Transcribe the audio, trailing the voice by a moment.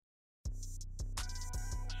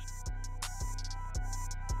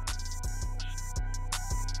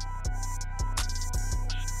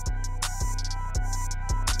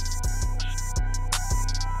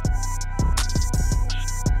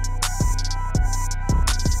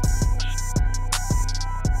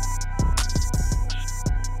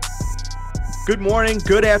Good morning,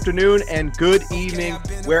 good afternoon, and good evening,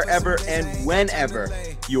 wherever and whenever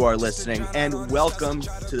you are listening. And welcome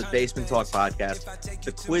to the Basement Talk Podcast,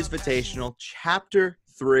 the Quizvitational, Chapter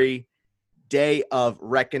 3, Day of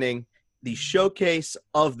Reckoning, the showcase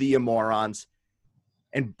of the Amorons.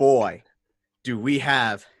 And boy, do we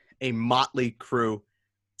have a motley crew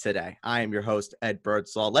today. I am your host, Ed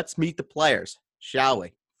Birdsall. Let's meet the players, shall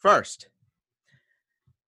we? First,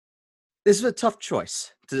 this is a tough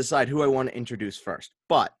choice to decide who I want to introduce first,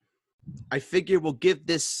 but I figure we'll give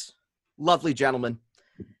this lovely gentleman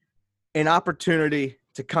an opportunity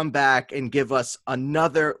to come back and give us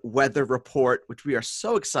another weather report, which we are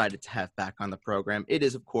so excited to have back on the program. It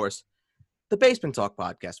is, of course, the Basement Talk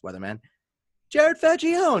Podcast weatherman, Jared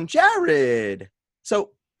Fagione. Jared!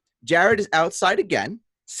 So Jared is outside again,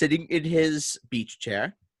 sitting in his beach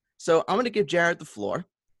chair. So I'm going to give Jared the floor.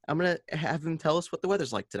 I'm going to have him tell us what the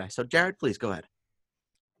weather's like today. So, Jared, please go ahead.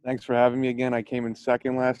 Thanks for having me again. I came in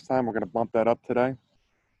second last time. We're going to bump that up today.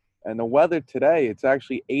 And the weather today, it's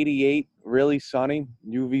actually 88, really sunny.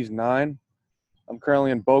 UV's 9. I'm currently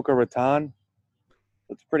in Boca Raton.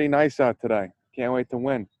 It's pretty nice out today. Can't wait to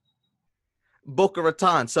win. Boca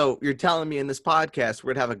Raton. So you're telling me in this podcast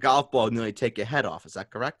we're going to have a golf ball nearly take your head off. Is that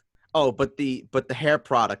correct? Oh, but the hair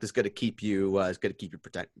product is going to keep you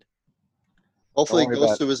protected. Hopefully, it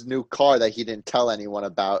goes to his new car that he didn't tell anyone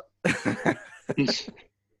about.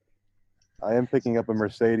 I am picking up a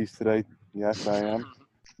Mercedes today. Yes, I am.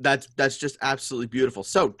 That's just absolutely beautiful.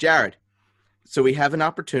 So, Jared, we have an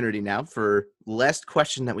opportunity now for last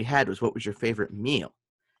question that we had was what was your favorite meal?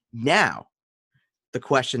 Now, the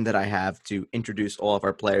question that I have to introduce all of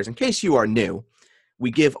our players, in case you are new, we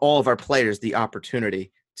give all of our players the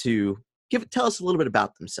opportunity to tell us a little bit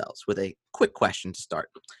about themselves with a quick question to start.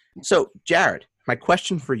 So, Jared, my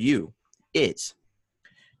question for you is,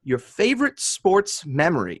 your favorite sports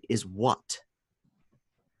memory is what?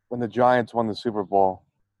 When the Giants won the Super Bowl,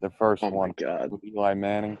 the first one God. with Eli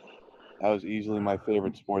Manning, that was easily my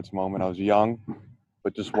favorite sports moment. I was young,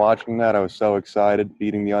 but just watching that, I was so excited,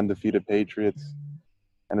 beating the undefeated Patriots,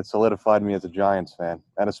 and it solidified me as a Giants fan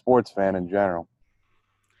and a sports fan in general.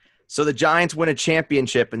 So the Giants win a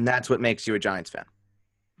championship, and that's what makes you a Giants fan,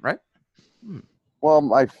 right? Well,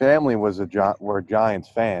 my family were Giants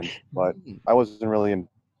fans, but I wasn't really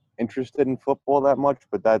interested in football that much,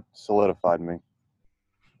 but that solidified me.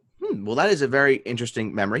 Well, that is a very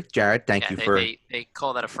interesting memory. Jared, thank you for... They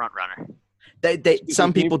call that a front runner.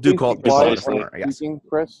 Some people do call it a front runner, yes.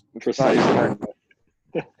 Chris?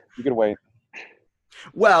 You can wait.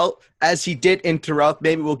 Well, as he did interrupt,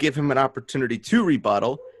 maybe we'll give him an opportunity to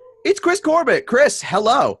rebuttal. It's Chris Corbett. Chris,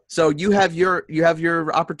 hello. So you have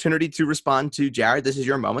your opportunity to respond to Jared. This is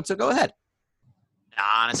your moment, so go ahead.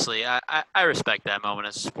 Honestly, I respect that moment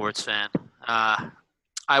as a sports fan.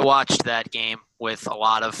 I watched that game with a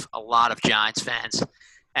lot of Giants fans,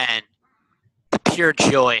 and the pure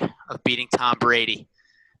joy of beating Tom Brady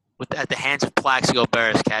at the hands of Plaxico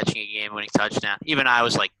Burress catching a game-winning touchdown. Even I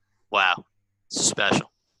was like, wow, this is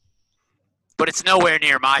special. But it's nowhere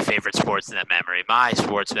near my favorite sports in that memory. My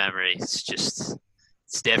sports memory is just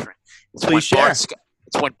it's different. It's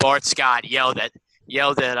when Bart Scott yelled at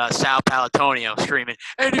Sal Paolantonio, screaming,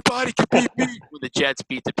 "Anybody can beat me!" when the Jets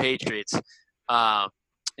beat the Patriots in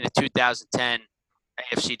the 2010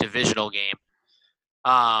 AFC divisional game.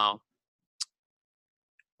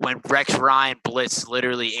 When Rex Ryan blitzed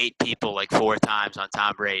literally 8 people like 4 times on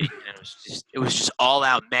Tom Brady. And it was just all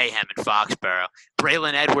out mayhem in Foxborough.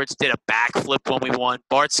 Braylon Edwards did a backflip when we won.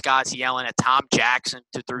 Bart Scott's yelling at Tom Jackson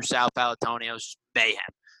through Sal Paolantonio. It was just mayhem.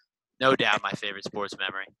 No doubt my favorite sports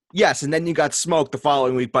memory. Yes, and then you got smoked the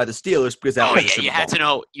following week by the Steelers because that was you had to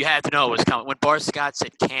know it was coming. When Bart Scott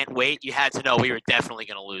said can't wait, you had to know we were definitely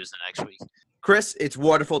going to lose the next week. Chris, it's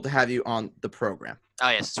wonderful to have you on the program. Oh,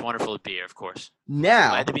 yes, it's wonderful to be here, of course.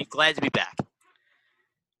 Now, glad to be back.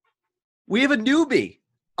 We have a newbie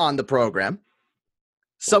on the program,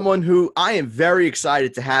 someone who I am very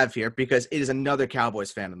excited to have here because it is another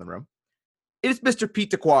Cowboys fan in the room. It is Mr.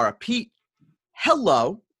 Pete DeQuara. Pete,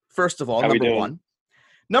 hello, first of all, number one.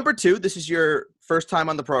 Number two, this is your first time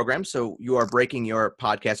on the program, so you are breaking your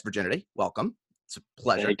podcast virginity. Welcome. It's a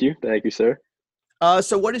pleasure. Thank you, sir.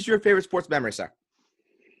 So what is your favorite sports memory, sir?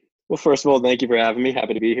 Well, first of all, thank you for having me.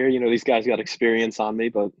 Happy to be here. You know, these guys got experience on me,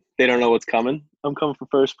 but they don't know what's coming. I'm coming for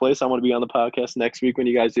first place. I want to be on the podcast next week when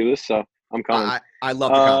you guys do this, so I'm coming. I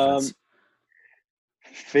love the confidence.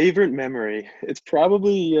 Favorite memory? It's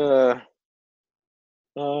probably I'm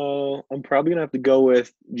probably going to have to go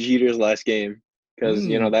with Jeter's last game because,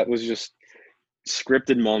 you know, that was just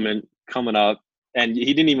scripted moment coming up, and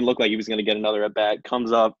he didn't even look like he was going to get another at-bat.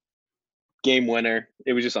 Comes up, game winner.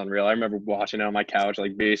 It was just unreal. I remember watching it on my couch,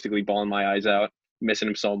 like basically bawling my eyes out, missing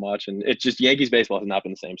him so much. And it's just Yankees baseball has not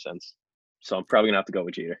been the same since. So I'm probably gonna have to go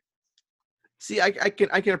with Jeter. See, I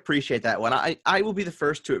can appreciate that one. I will be the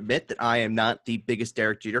first to admit that I am not the biggest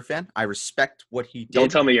Derek Jeter fan. I respect what he did.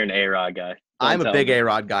 Don't tell me you're an A-Rod guy. I'm a big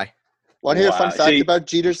A-Rod guy. Want to hear a fun fact See- about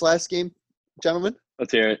Jeter's last game, gentlemen?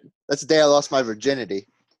 Let's hear it. That's the day I lost my virginity.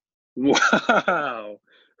 Wow.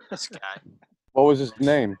 This guy. What was his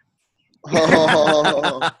name?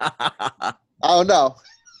 Oh, I don't know.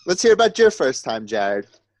 Let's hear about your first time, Jared.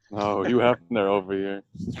 Oh, you have there over here.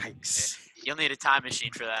 Yikes. You'll need a time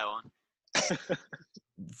machine for that one.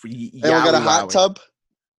 Anyone got a hot tub?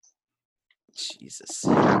 Jesus.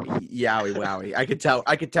 Yowie wowie. I could tell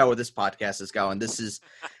where this podcast is going. This is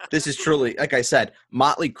truly, like I said,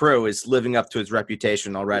 Motley Crue is living up to its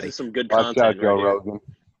reputation already. This is some good Watch content out, Joe right here. Rogan.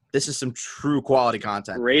 This is some true quality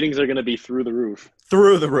content. Ratings are going to be through the roof.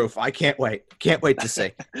 Through the roof. I can't wait. Can't wait to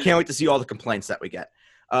see. Can't wait to see all the complaints that we get.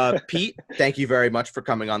 Pete, thank you very much for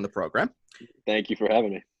coming on the program. Thank you for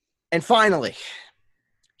having me. And finally,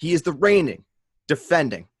 he is the reigning,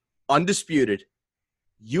 defending, undisputed,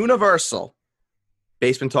 universal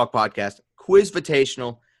Basement Talk Podcast,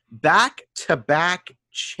 Quizvitational, back-to-back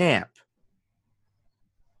champ.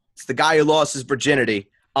 It's the guy who lost his virginity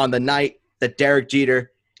on the night that Derek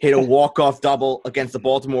Jeter hit a walk-off double against the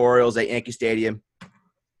Baltimore Orioles at Yankee Stadium.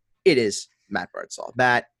 It is Matt Birdsall.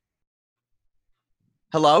 Matt,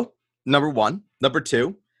 hello, number one. Number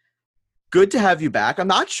two, good to have you back. I'm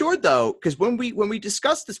not sure, though, because when we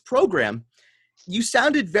discussed this program, you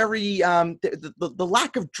sounded very the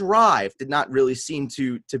lack of drive did not really seem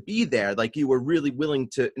to be there. Like you were really willing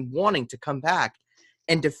to and wanting to come back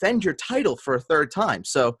and defend your title for a third time.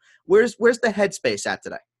 So where's the headspace at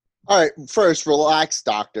today? All right, first, relax,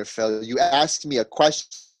 Dr. Phil. You asked me a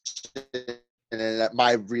question, and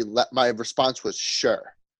my response was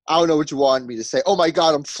sure. I don't know what you wanted me to say. Oh, my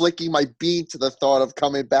God, I'm flicking my bean to the thought of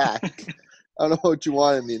coming back. I don't know what you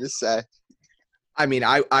wanted me to say. I mean,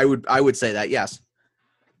 I would say that, yes.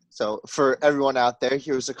 So for everyone out there,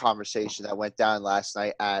 here's a conversation that went down last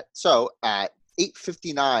night at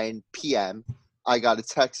 8:59 p.m., I got a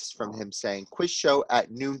text from him saying, quiz show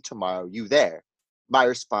at noon tomorrow. You there? My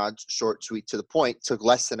response, short, sweet, to the point, took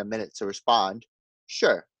less than a minute to respond.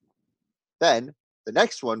 Sure. Then the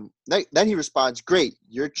next one, then he responds, great,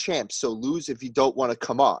 you're champ, so lose if you don't want to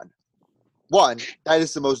come on. One, that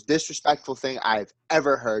is the most disrespectful thing I've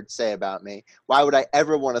ever heard say about me. Why would I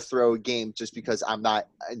ever want to throw a game just because I'm not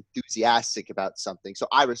enthusiastic about something? So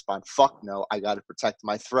I respond, fuck no, I got to protect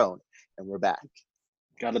my throne. And we're back.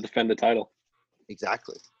 Got to defend the title.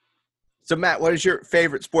 Exactly. So, Matt, what is your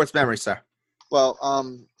favorite sports memory, sir? Well,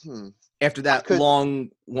 After that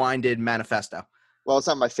long-winded manifesto. Well, it's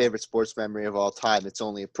not my favorite sports memory of all time. It's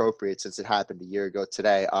only appropriate since it happened a year ago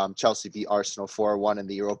today. Chelsea beat Arsenal 4-1 in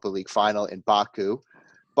the Europa League final in Baku.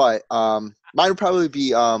 But mine would probably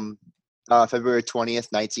be February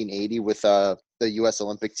 20th, 1980 with the U.S.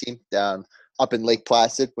 Olympic team down up in Lake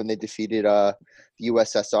Placid when they defeated the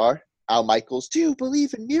USSR. Al Michaels, do you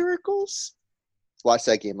believe in miracles? Watched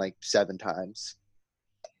that game like 7 times.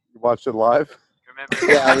 You watched it live?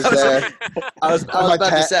 Remember? Yeah, I was there. I was about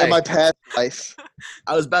to say. In my past life.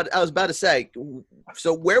 I was about to say.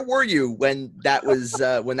 So where were you when that was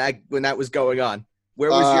when that was going on? Where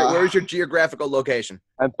was your geographical location?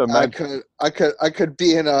 At the I could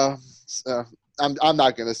be in a. I'm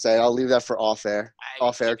not gonna say. I'll leave that for off air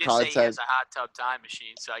Say he content. has a hot tub time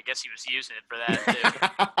machine, so I guess he was using it for that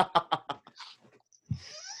too.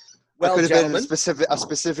 Well, could have been gentlemen. a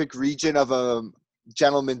specific region of a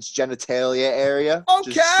gentleman's genitalia area.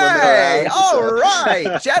 just Okay. swimming around. All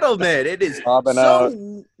right, gentlemen. It is Bobbing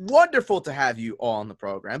so wonderful to have you all on the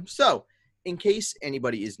program. So, in case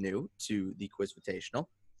anybody is new to the Quizvitational,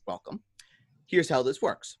 welcome. Here's how this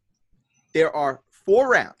works. There are 4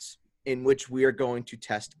 rounds in which we are going to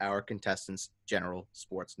test our contestants' general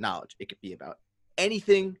sports knowledge. It could be about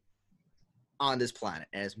anything on this planet.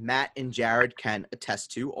 As Matt and Jared can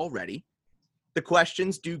attest to already, the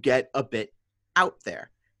questions do get a bit out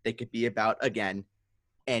there. They could be about, again,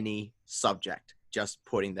 any subject. Just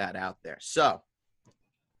putting that out there. So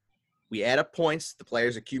we add up points. The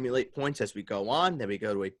players accumulate points as we go on. Then we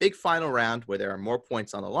go to a big final round where there are more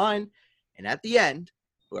points on the line. And at the end,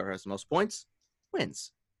 whoever has the most points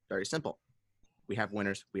wins. Very simple. We have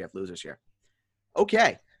winners. We have losers here.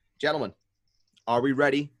 Okay, gentlemen, are we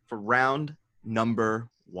ready for round number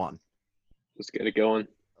 1? Let's get it going.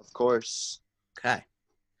 Of course. Okay.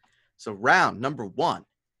 So round number 1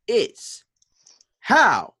 is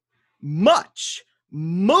how much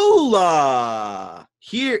moolah?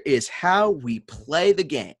 Here is how we play the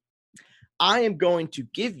game. I am going to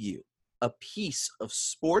give you a piece of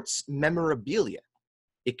sports memorabilia.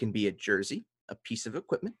 It can be a jersey, a piece of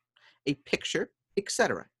equipment, a picture,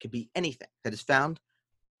 etc. It could be anything that is found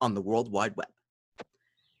on the World Wide Web.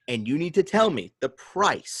 And you need to tell me the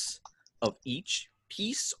price of each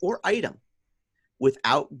piece or item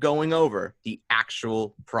without going over the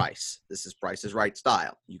actual price. This is Price is Right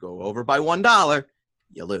style. You go over by $1,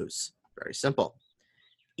 you lose. Very simple.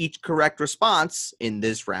 Each correct response in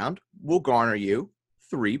this round will garner you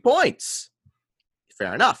 3 points.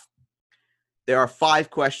 Fair enough. There are 5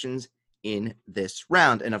 questions in this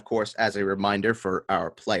round. And of course, as a reminder for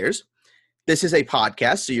our players, this is a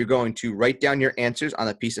podcast, so you're going to write down your answers on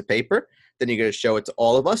a piece of paper. Then you're going to show it to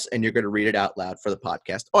all of us, and you're going to read it out loud for the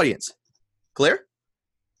podcast audience. Clear?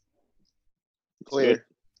 Clear.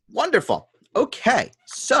 Wonderful. Okay,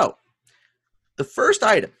 so the first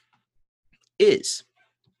item is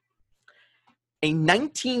a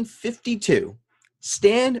 1952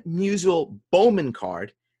 Stan Musial Bowman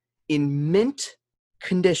card in mint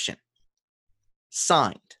condition,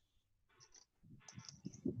 signed.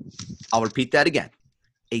 I'll repeat that again.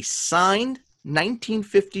 A signed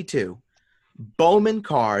 1952 Bowman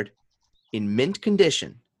card in mint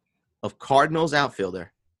condition of Cardinals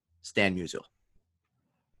outfielder Stan Musial.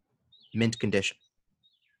 Mint condition.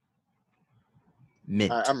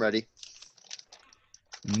 Mint. All right, I'm ready.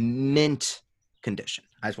 Mint condition.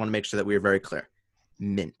 I just want to make sure that we are very clear.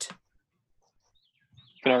 Mint. I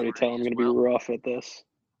can already tell I'm going to be rough at this.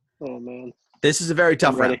 Oh, man. This is a very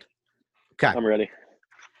tough I'm ready. round. Okay. I'm ready.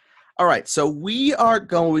 All right. So we are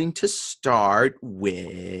going to start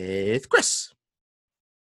with Chris.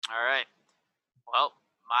 All right. Well,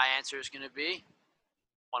 my answer is going to be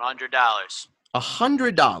 $100.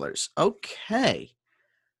 $100. Okay.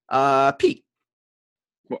 Pete.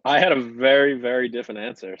 Well, I had a very, very different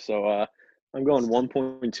answer. So I'm going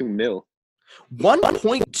 1.2 mil.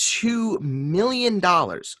 $1.2 million.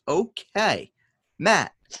 Okay.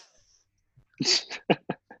 Matt.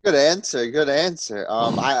 Good answer. Good answer.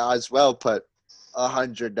 I as well put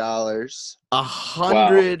 $100.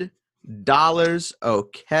 $100.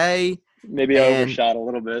 Okay. Maybe I And- overshot a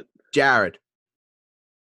little bit. Jared.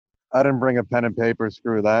 I didn't bring a pen and paper.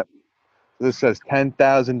 Screw that. This says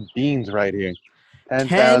 10,000 beans right here.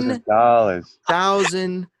 $10,000.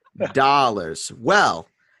 $1,000. Well,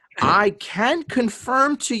 I can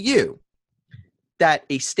confirm to you that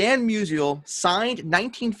a Stan Musial signed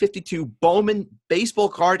 1952 Bowman baseball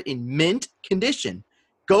card in mint condition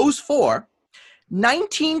goes for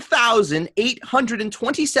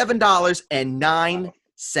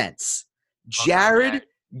 $19,827.09. Jared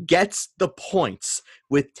gets the points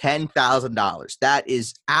with $10,000. That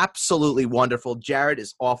is absolutely wonderful. Jared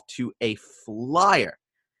is off to a flyer.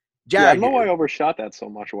 Yeah, I Jared, don't know why I overshot that so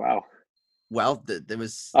much. Wow. well, there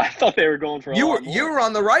was I thought they were going for a lot more. you were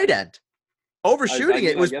on the right end. Overshooting I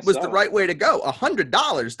it was guess the so. right way to go.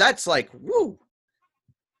 $100. That's like woo.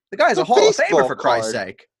 The guy's a It's a Hall of Famer baseball for Christ's card.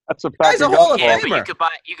 sake. That's a Guy's pack a of Hall of golf Yeah, balls. but Famer.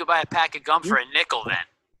 you could buy a pack of gum for a nickel then.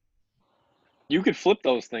 You could flip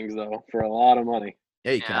those things, though, for a lot of money.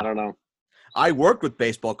 Yeah, you Yeah. can. I don't know. I worked with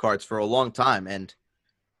baseball cards for a long time, and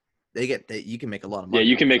you can make a lot of money. Yeah,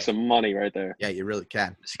 you off can of make it. some money right there. Yeah, you really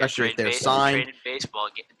can, Just get especially if trading they're signed. trading baseball,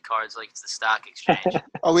 getting cards like it's the stock exchange.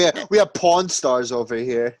 Oh, we have Pawn Stars over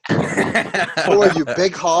here. Who are you,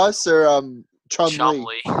 Big Hoss or Chun Li?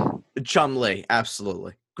 Chumley. Chumley,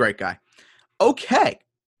 absolutely. Great guy. Okay.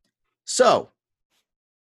 So,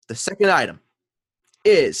 the second item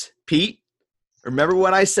is, Pete, remember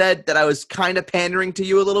when I said that I was kind of pandering to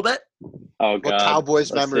you a little bit? Oh, What God.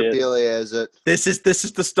 Cowboys Let's see it. memorabilia is it? This is the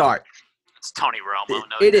start. It's Tony Romo.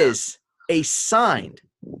 No It doubt. is a signed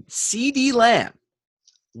CD Lamb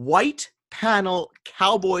white panel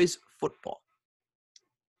Cowboys football.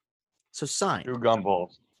 So signed. 2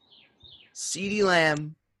 gumballs. CD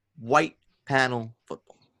Lamb white panel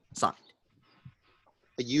football. Signed.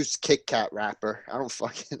 A used Kit Kat wrapper. I don't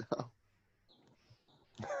fucking know.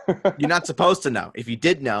 You're not supposed to know. If you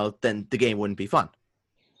did know, then the game wouldn't be fun.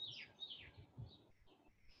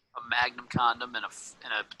 A Magnum condom and a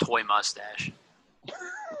toy mustache.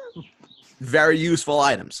 Very useful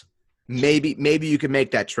items. Maybe you can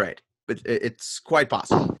make that trade, but it's quite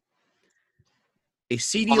possible. A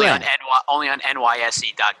CD Lamb. Only on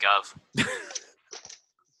NYSE.gov.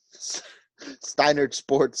 Steiner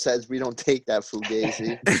Sports says we don't take that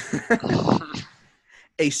Fugazi.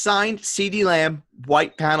 A signed CD Lamb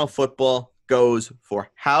white panel football goes for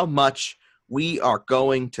how much? We are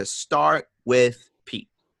going to start with Pete.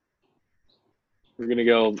 We're going to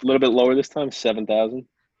go a little bit lower this time, 7,000.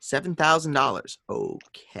 $7,000.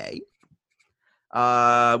 Okay.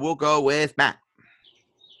 We'll go with Matt.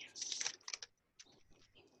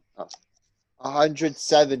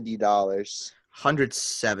 $170.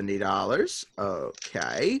 $170.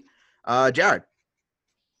 Okay. Jared.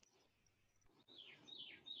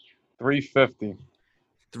 $350.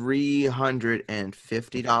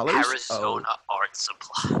 $350. Arizona Art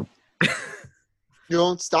Supply. You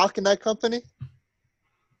own stock in that company?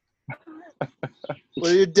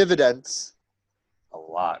 What are your dividends? A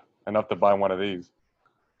lot. Enough to buy one of these.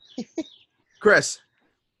 Chris.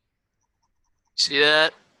 See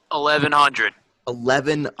that? $1,100.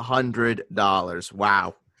 $1,100.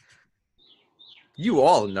 Wow. You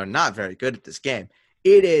all are not very good at this game.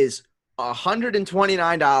 It is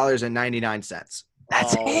 $129.99.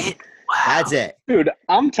 That's it. Wow. That's it. Dude,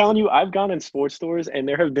 I'm telling you, I've gone in sports stores and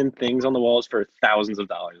there have been things on the walls for thousands of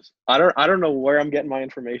dollars. I don't know where I'm getting my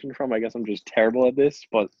information from. I guess I'm just terrible at this,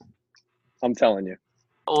 but I'm telling you.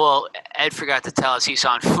 Well, Ed forgot to tell us he's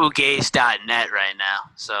on fugaze.net right now.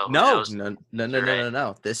 So who No. knows?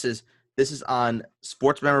 This is on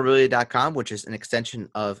sportsmemorabilia.com, which is an extension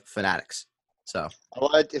of Fanatics. So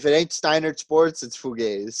What? If it ain't Steinert Sports, it's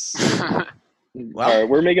Fugaze. Well- All right,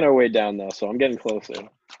 we're making our way down though, so I'm getting closer.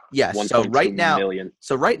 yes. So 1.2 right now, million.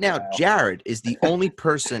 Wow. Wow. Jared is the only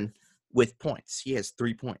person with points. He has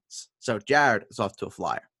 3 points. So Jared is off to a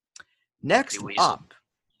flyer. Next You weasel. up,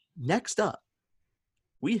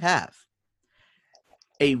 we have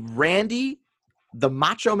a Randy the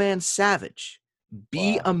Macho Man Savage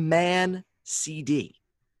Be Wow. a Man CD.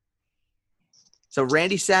 So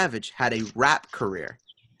Randy Savage had a rap career,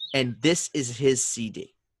 and this is his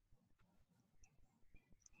CD.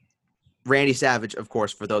 Randy Savage, of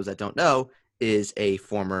course, for those that don't know, is a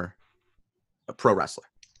former pro wrestler.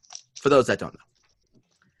 For those that don't know.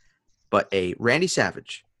 But a Randy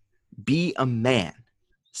Savage, Be a Man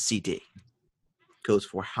CD goes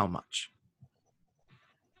for how much?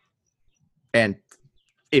 And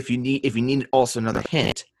if you need also another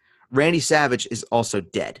hint, Randy Savage is also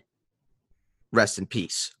dead. Rest in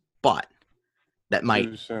peace. But that might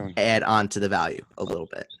Too soon. add on to the value a little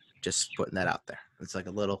bit. Just putting that out there. It's like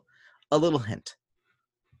a little hint.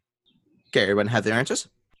 Okay, everyone have their answers?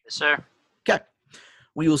 Yes, sir. Okay.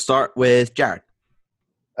 We will start with Jared.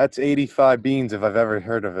 That's 85 beans if I've ever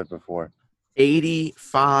heard of it before.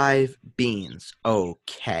 85 beans.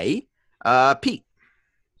 Okay. Pete.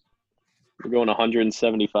 We're going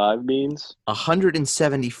 175 beans.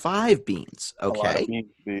 175 beans. A lot of Okay. beans,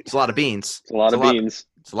 Pete. It's a lot of beans. It's a lot of beans.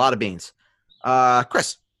 It's a lot of beans.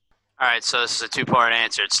 Chris. All right, so this is a two-part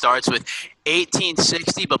answer. It starts with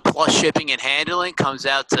 1860, but plus shipping and handling comes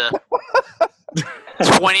out to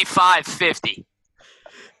 $25.50.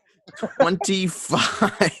 25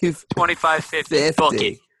 $25.50. Book it.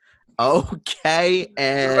 50. Okay, You have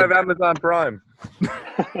and Amazon Prime.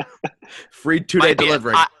 free 2-day Might be-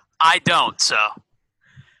 delivery. I don't, so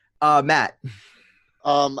Matt.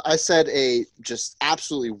 I said a just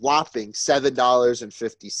absolutely whopping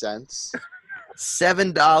 $7.50.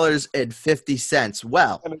 $7.50.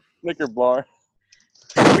 Well, Snicker bar.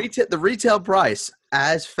 the retail price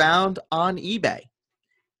as found on eBay.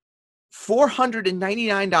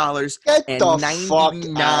 $499.99. Get the fuck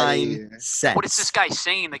out of here. what is this guy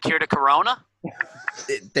singing? The Cure to Corona?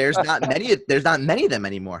 There's not many of them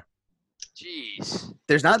anymore. Jeez.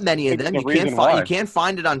 There's not many of It's them. the You can't reason find why. you can't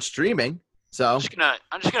find it on streaming. So I'm just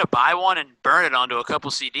gonna buy one and burn it onto a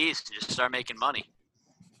couple CDs and just start making money.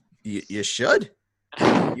 you should.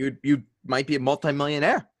 You might be a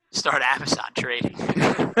multimillionaire. Start Amazon trading.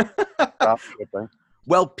 Stop shipping.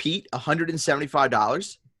 Well, Pete,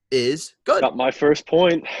 $175 is good. Got my first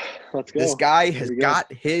point. Let's go. This guy Here has we go.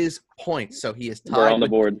 got his points, so he is We're tied. on the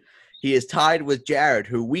With, board. he is tied with Jared,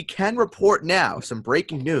 who we can report now. Some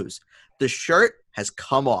breaking news: the shirt has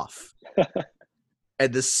come off,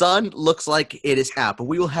 and the sun looks like it is out. But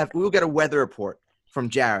we will get a weather report from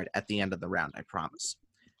Jared at the end of the round. I promise.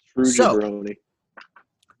 True So- jabroni.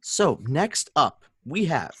 So next up, we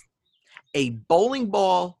have a bowling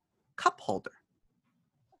ball cup holder.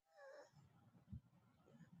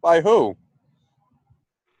 By who?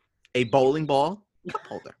 A bowling ball cup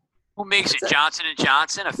holder. Who makes it? What's that? Johnson and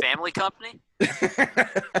Johnson, a family company? If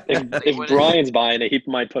What is- Brian's buying it, he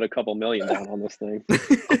might put a couple million down on this thing.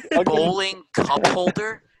 Bowling cup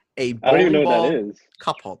holder? A I don't bowling even know ball what that is.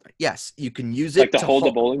 cup holder. Yes, you can use it Like to hold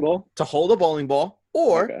the bowling ball? to hold a bowling ball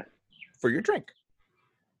or Okay. for your drink.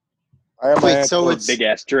 I have my Wait, answer. so Or a it's big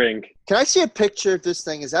ass drink. Can I see a picture of this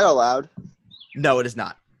thing? Is that allowed? No, it is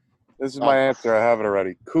not. This is my answer. I have it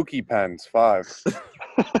already. Kooky pens, 5.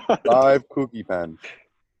 5 kooky pens.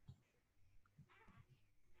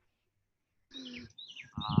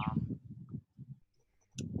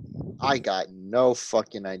 I got no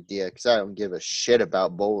fucking idea because I don't give a shit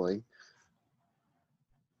about bowling.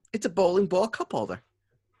 It's a bowling ball cup holder.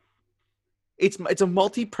 It's a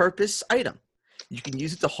multi-purpose item. You can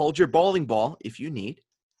use it to hold your bowling ball if you need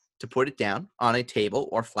to put it down on a table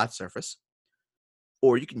or flat surface,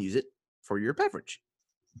 or you can use it for your beverage.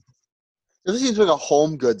 This seems like a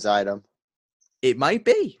home goods item. It might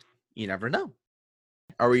be. You never know.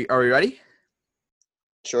 Are we ready?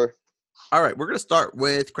 Sure. All right, we're going to start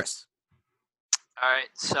with Chris. All right,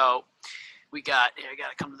 so we got here. I got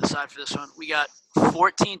to come to the side for this one. We got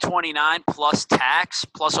 $14.29 plus tax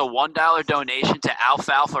plus a $1 donation to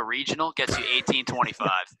Alfalfa Regional gets you $18.25.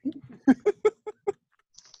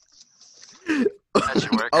 That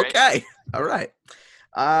should work, right? Okay. All right.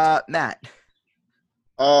 Matt.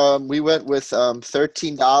 We went with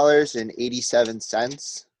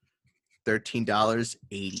 $13.87.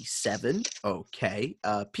 $13.87. Okay.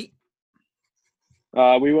 Pete.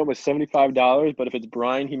 We went with $75, but if it's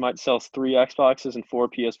Brian, he might sell 3 Xboxes and 4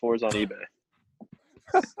 PS4s on eBay.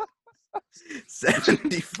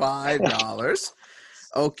 $75.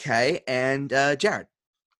 Okay. And Jared.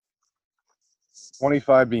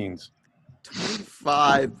 25 beans.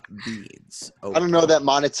 25 beans. Okay. I don't know that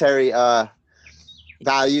monetary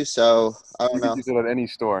value, so I don't You can know. use it at any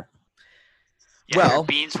store. Yeah, Well-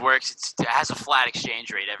 Beans works. It has a flat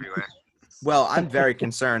exchange rate everywhere. Well, I'm very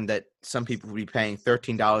concerned that some people will be paying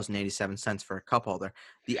 $13.87 for a cup holder.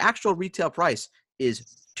 The actual retail price is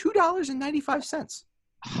 $2.95.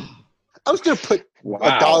 I was gonna put Wow.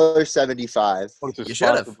 $1.75. What is this, You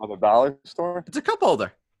should've. sponsored by the dollar store? It's a cup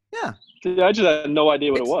holder. Yeah. See, I just had no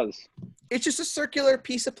idea what it was. It's just a circular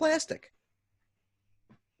piece of plastic.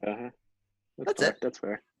 Uh-huh. That's fair. it. That's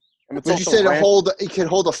fair. And it's But you also said ran- it could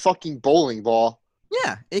hold a fucking bowling ball.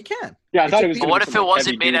 Yeah, it can. Yeah, I It's thought a it was. piece- But gonna what be if it some, like,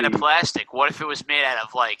 wasn't made out of heavy-duty- plastic? What if it was made out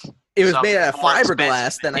of like? It was some made out of more fiberglass,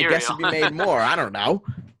 expensive then I guess it'd be made material? more. I don't know.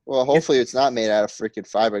 Well, hopefully it's not made out of freaking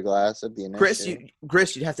fiberglass. That'd be an Chris, issue.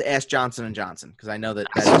 you'd have to ask Johnson & Johnson because I know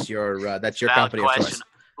that's your Valid company of question. choice.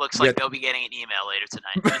 Looks Yeah. like they'll be getting an email later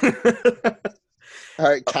tonight. All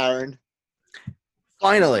right, Karen.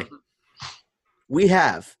 Finally, we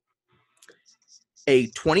have a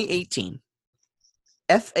 2018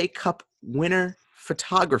 FA Cup winner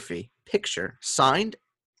photography picture signed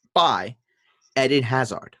by Eden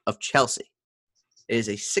Hazard of Chelsea. It is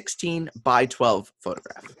a 16 by 12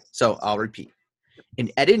 photograph. So I'll repeat. An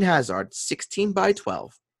Eden Hazard 16 by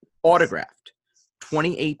 12 autographed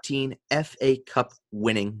 2018 FA Cup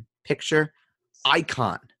winning picture,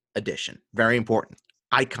 icon edition. Very important.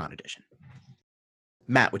 Icon edition.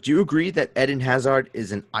 Matt, would you agree that Eden Hazard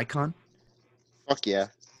is an icon? Fuck yeah.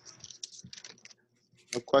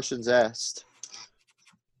 No questions asked.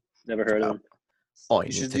 Never heard of him. Oh,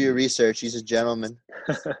 You should do your research. He's a gentleman.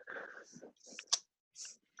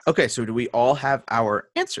 Okay, so do we all have our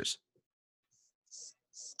answers?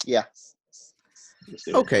 Yeah. Let's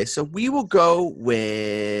see. Okay, so we will go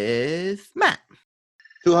with Matt.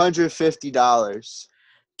 $250.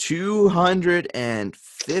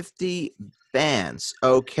 250 bands.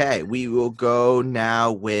 Okay, we will go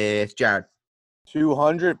now with Jared.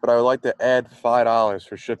 200, but I would like to add $5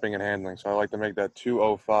 for shipping and handling. So I'd like to make that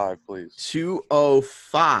 205, please.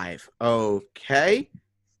 205. Okay.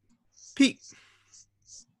 Pete.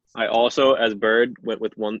 I also, as Bird, went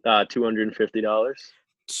with $250.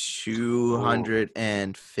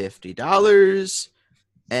 $250.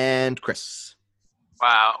 And Chris.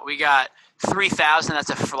 Wow, we got 3,000. That's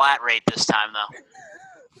a flat rate this time, though.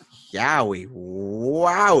 Yowie.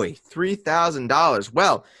 Wowie. $3,000.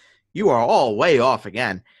 Well, you are all way off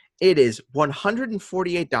again. It is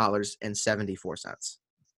 $148.74.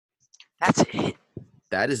 That's it.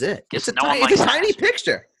 That is it. Guess It's a no one tiny, it's a likes tiny that.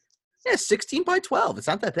 picture. Yeah, 16 by 12. It's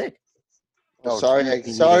not that big. Oh, sorry,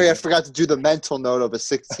 it's I forgot to do the mental note of a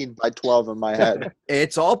 16 by 12 in my head.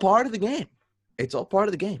 It's all part of the game. It's all part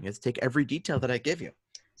of the game. You have to take every detail that I give you. I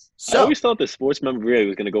So, always thought the sports memorabilia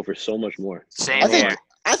was going to go for so much more. Same I think here.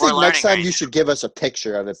 I We're think learning next time right you now. should give us a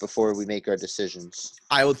picture of it before we make our decisions.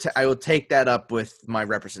 I will take that up with my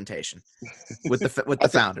representation, with the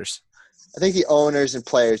founders. I think the owners and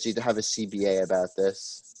players need to have a CBA about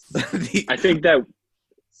this. I think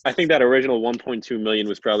that original 1.2 million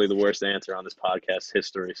was probably the worst answer on this podcast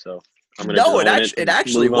history. So I'm going to No, it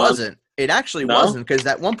actually move on. wasn't. It actually No? wasn't because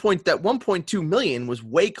that 1.2 million was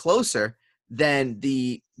way closer than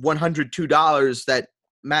the $102 that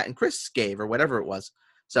Matt and Chris gave or whatever it was.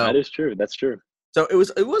 So That is true. That's true. so it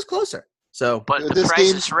was closer. So But the This price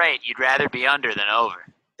game- is right. You'd rather be under than over.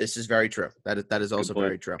 this is very true. That is also point.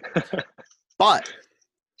 very true. But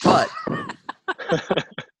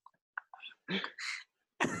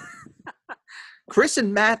Chris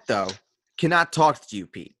and Matt, though, cannot talk to you,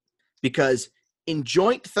 Pete, because in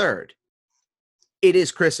joint third, It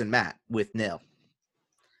is Chris and Matt with nil.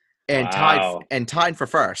 And Wow. tied for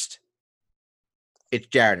first, it's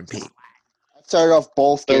Jared and Pete. I started off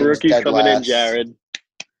both The games rookie's dead coming in, last. Jared.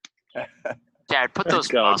 Jared, put Let's those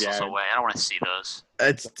go, muscles Jared. away. I don't want to see those.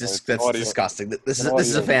 That's audio. disgusting. This is An this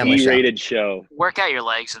is a audio. family show. E-rated show. Work out your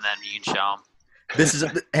legs and then you can show them.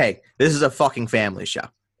 This is a fucking family show.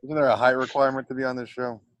 Isn't there a height requirement to be on this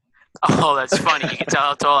show? Oh, that's funny. You can tell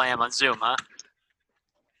how tall I am on Zoom, huh?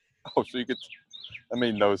 Oh, so you could. That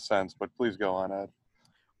made no sense, but please go on, Ed.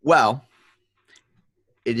 Well,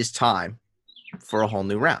 it is time for a whole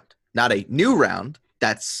new round. Not a new round.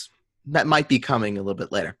 That might be coming a little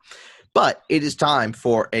bit later. But it is time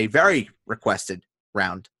for a very requested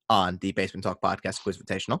round on the Basement Talk Podcast Quiz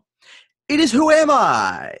Invitational. It is Who Am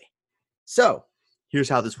I? So, here's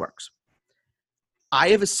how this works. I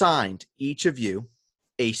have assigned each of you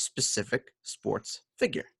a specific sports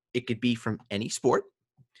figure. It could be from any sport.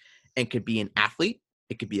 It could be an athlete.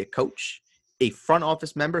 It could be a coach, a front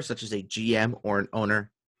office member such as a GM or an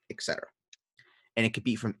owner, etc. And it could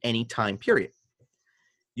be from any time period.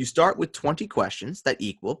 You start with 20 questions that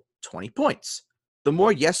equal 20 points. The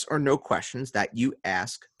more yes or no questions that you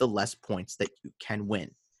ask, the less points that you can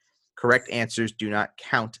win. Correct answers do not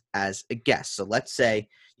count as a guess. So let's say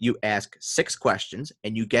you ask 6 questions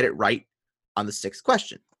and you get it right on the 6th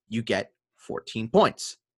question. You get 14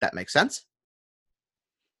 points. That makes sense?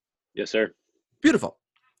 Yes, sir. Beautiful.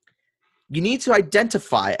 You need to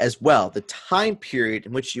identify as well the time period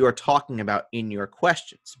in which you are talking about in your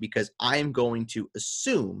questions, because I am going to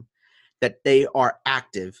assume that they are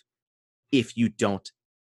active if you don't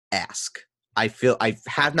ask. I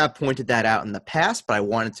have not pointed that out in the past, but I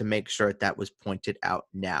wanted to make sure that was pointed out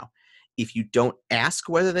now. If you don't ask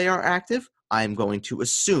whether they are active, I am going to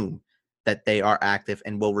assume that they are active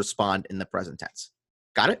and will respond in the present tense.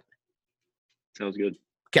 Got it? Sounds good.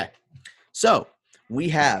 Okay. So we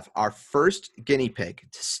have our first guinea pig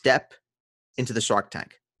to step into the Shark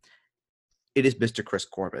Tank. It is Mr. Chris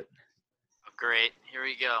Corbett. Oh, great. Here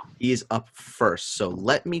we go. He is up first. So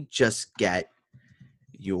let me just get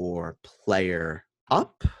your player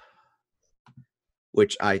up,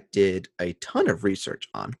 which I did a ton of research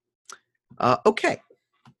on. Okay.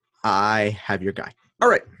 I have your guy. All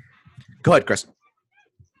right. Go ahead, Chris.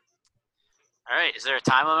 All right. Is there a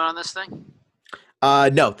time limit on this thing?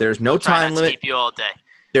 No, there's no Try time not to limit. keep you all day.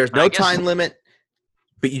 There's But no I guess- time limit,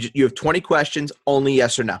 but you have 20 questions, only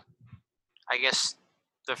yes or no. I guess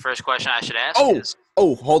the first question I should ask is,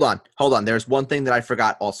 Oh, hold on. There's one thing that I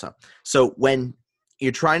forgot also. So when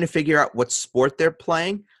you're trying to figure out what sport they're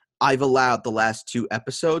playing, I've allowed the last 2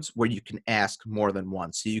 episodes where you can ask more than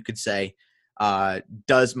one. So you could say,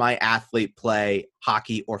 does my athlete play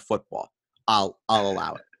hockey or football? I'll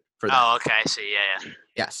allow it for that. oh, okay. I see. Yeah.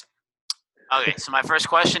 Yes. Okay. So my first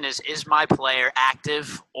question is my player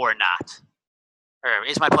active or not? Or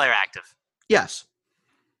is my player active? Yes.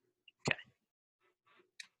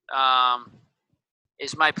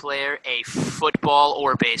 Is my player a football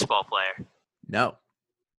or baseball player? No.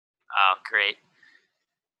 Oh, great.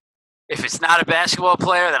 If it's not a basketball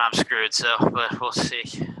player, then I'm screwed. So, but we'll see.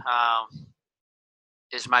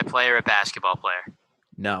 Is my player a basketball player?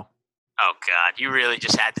 No. Oh God, you really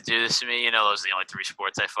just had to do this to me. You know, those are the only 3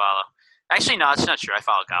 sports I follow. Actually, no, it's not true. I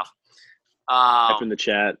follow golf. F in the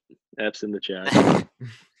chat. F's in the chat.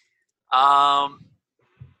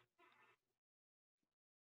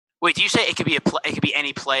 Wait, do you say it could be it could be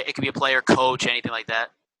any play? It could be a player, coach, anything like that?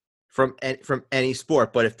 From any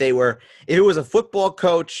sport, but if it was a football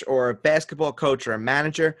coach or a basketball coach or a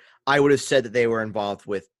manager, I would have said that they were involved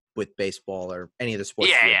with baseball or any of the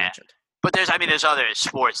sports you mentioned. But there's other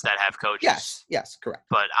sports that have coaches. Yes, correct.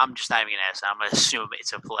 But I'm just not even gonna ask. I'm gonna assume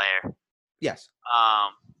it's a player. Yes.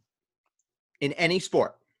 In any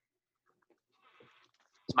sport,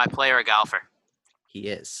 Is my player a golfer? he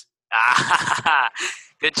is.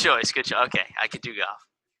 Good choice. Okay, I could do golf.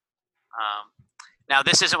 Now,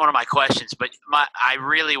 this isn't one of my questions, but I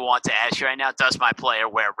really want to ask you right now, does my player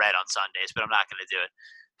wear red on Sundays? But I'm not going to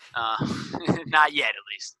do it. Not yet, at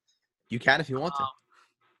least. You can if you want to.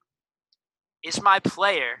 Is my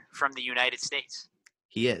player from the United States?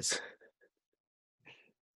 He is.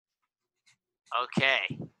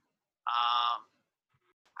 Okay.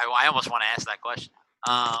 I almost want to ask that question.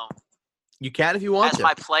 You can if you want Has to.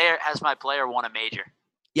 my player won a major?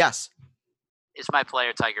 Yes, Is my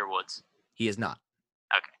player Tiger Woods? he is not.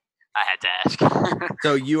 I had to ask.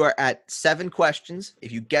 So you are at 7 questions.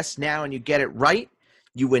 If you guess now and you get it right,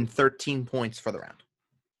 you win 13 points for the round.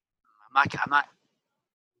 I'm not.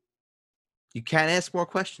 You can ask more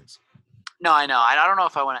questions. No, I know. I don't know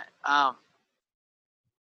if I want to.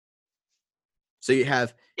 So you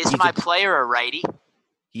have Is he's my a- player a righty?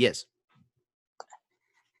 he is.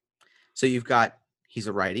 So you've got he's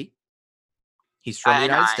a righty. He's from the I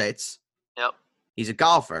know, United States. Yep. He's a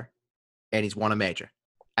golfer, and he's won a major,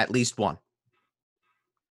 at least one.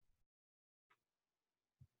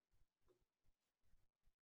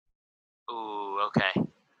 Ooh, okay.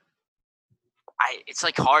 It's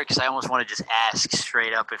like hard because I almost want to just ask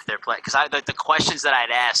straight up if they're playing. Because the questions that I'd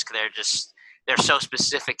ask, they're so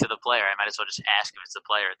specific to the player. I might as well just ask if it's the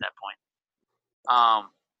player at that point.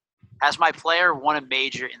 Has my player won a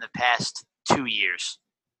major in the past 2 years?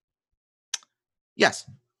 Yes.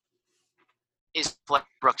 Is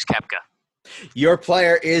Brooks Koepka? Your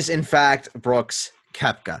player is, in fact, Brooks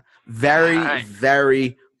Koepka. Very, All right.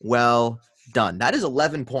 very well done. That is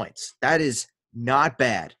 11 points. That is not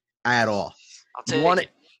bad at all. I'll You take want it.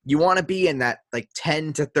 You want to be in that like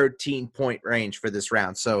 10 to 13 point range for this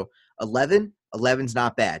round. So 11's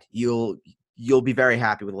not bad. You'll be very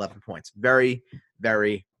happy with 11 points. Very,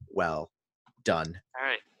 very well done. All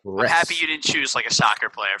right. Chris. I'm happy you didn't choose like a soccer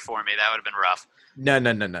player for me. That would have been rough. No.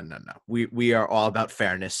 We are all about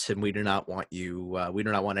fairness, and we do not want you. We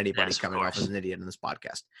do not want anybody Yes, of coming off course. as an idiot in this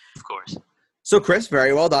podcast. Of course. So, Chris,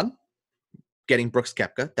 very well done. Getting Brooks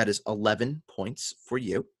Koepka. That is 11 points for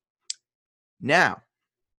you. Now,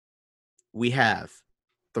 we have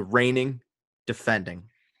the reigning, defending,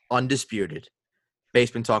 undisputed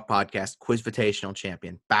Basement Talk Podcast Quizvitational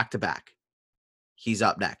champion, back-to-back. He's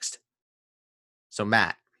up next. So,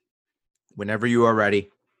 Matt, whenever you are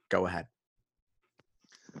ready, go ahead.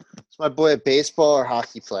 Is my boy a baseball or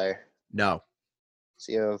hockey player? No. Is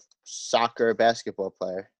he a soccer or basketball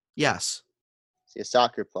player? Yes. Is he a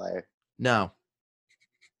soccer player? No.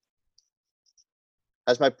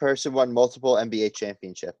 Has my person won multiple NBA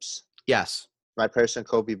championships? Yes. My person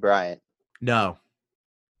Kobe Bryant? No.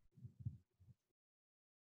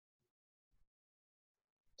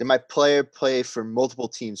 Did my player play for multiple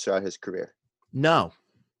teams throughout his career? No.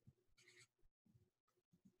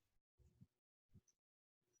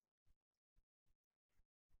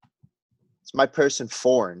 Is my person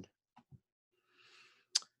foreign?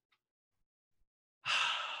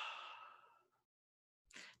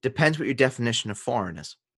 Depends what your definition of foreign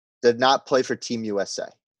is. Did not play for Team USA?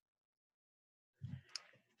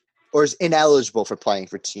 Or is ineligible for playing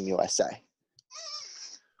for Team USA?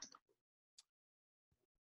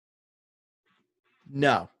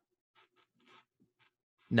 No.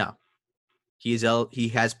 No. He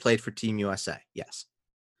has played for Team USA. Yes.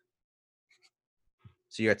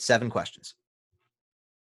 So you're at 7 questions.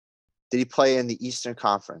 Did he play in the Eastern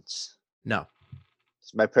Conference? No.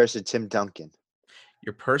 Is my person Tim Duncan?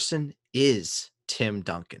 Your person is Tim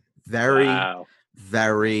Duncan. Very, Wow.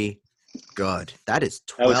 very good. That is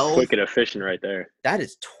That was 12. quick and efficient right there. That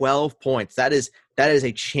is 12 points. That is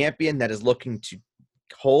a champion that is looking to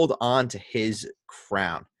hold on to his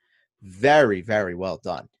crown. Very, very well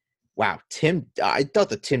done. Wow, I thought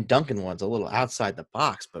the Tim Duncan one's a little outside the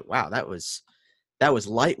box, but wow, that was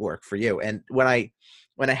light work for you. And when I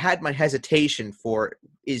had my hesitation for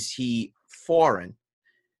is he foreign,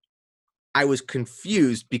 I was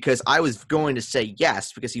confused because I was going to say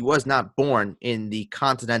yes because he was not born in the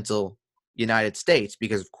continental United States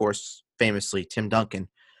because, of course, famously, Tim Duncan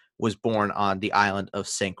was born on the island of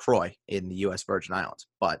St. Croix in the U.S. Virgin Islands.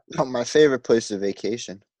 But Oh, my favorite place to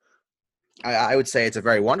vacation. I would say it's a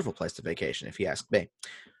very wonderful place to vacation, if you ask me.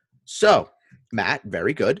 So, Matt,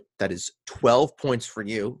 very good. That is 12 points for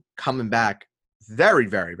you, coming back very,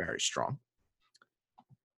 very, very strong.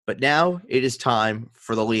 But now it is time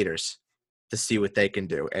for the leaders to see what they can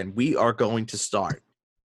do. And we are going to start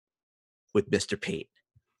with Mr. Pete.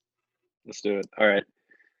 Let's do it. All right.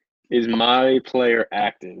 Is my player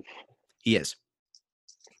active? He is.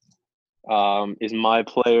 Is my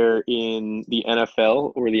player in the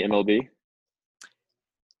NFL or the MLB?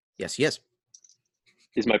 Yes, he is.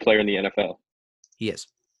 Is my player in the NFL? He is.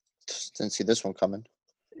 Didn't see this one coming.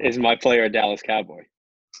 Is my player a Dallas Cowboy?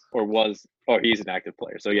 He's an active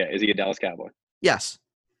player. So, yeah, is he a Dallas Cowboy? Yes.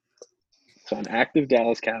 So, an active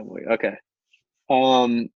Dallas Cowboy. Okay.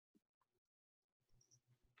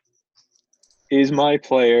 Is my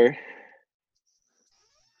player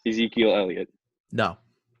Ezekiel Elliott? No.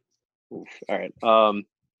 Oof. All right.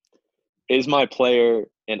 Is my player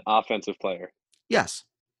an offensive player? Yes.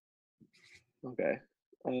 Okay.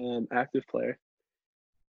 Active player.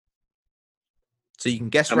 So you can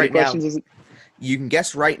guess How many right now. questions is it? You can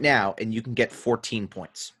guess right now, and you can get 14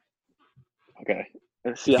 points. Okay.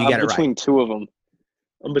 See, If you get I'm it between two of them.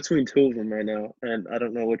 I'm between two of them right now, and I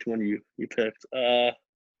don't know which one you picked.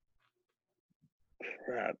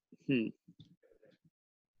 Crap.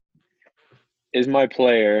 Is my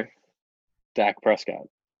player Dak Prescott.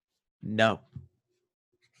 No.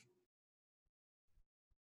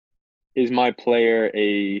 Is my player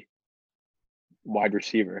a wide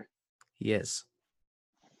receiver? He is.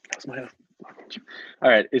 That's my. All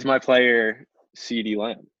right. Is my player CeeDee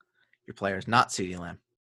Lamb? Your player is not CeeDee Lamb.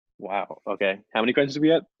 Wow. Okay. How many questions do we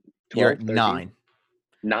get? You're 12, at 13? 9.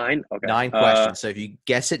 9? Okay. 9 questions. So if you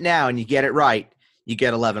guess it now and you get it right, you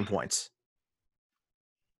get 11 points.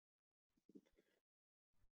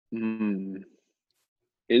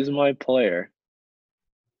 Is my player?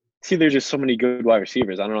 See, there's just so many good wide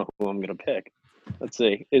receivers. I don't know who I'm going to pick. Let's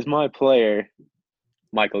see. Is my player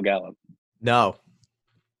Michael Gallup? No.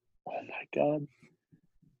 Oh, my God.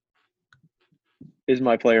 Is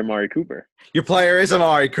my player Amari Cooper? Your player is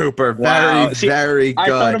Amari Cooper. Wow. Very, See, very good. I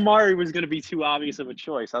thought Amari was going to be too obvious of a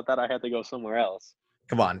choice. I thought I had to go somewhere else.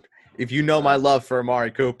 Come on. If you know my love for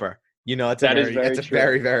Amari Cooper, you know it's a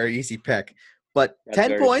very, very easy pick. But That's 10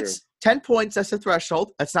 very points. true. 10 points, that's the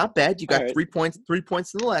threshold. That's not bad. You got All right. 3 points, 3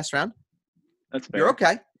 points in the last round. That's fair. You're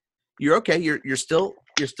okay. You're okay. You're still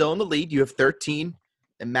in the lead. You have 13,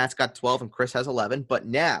 and Matt's got 12, and Chris has 11. But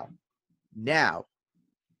now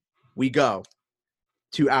we go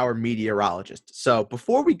to our meteorologist. So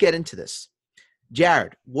before we get into this,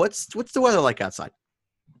 Jared, what's the weather like outside?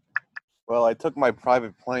 Well, I took my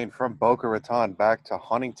private plane from Boca Raton back to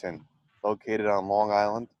Huntington, located on Long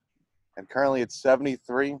Island. And currently it's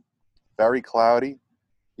 73, very cloudy.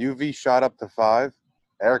 UV shot up to 5.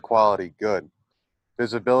 Air quality, good.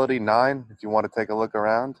 Visibility, 9, if you want to take a look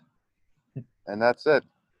around. And that's it.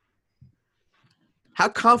 How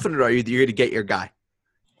confident are you that you're going to get your guy?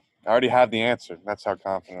 I already have the answer. That's how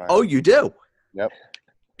confident I am. Oh, you do? Yep.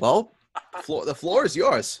 Well, the floor is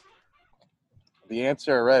yours. The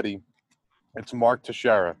answer already, it's Mark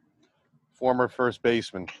Teixeira, former first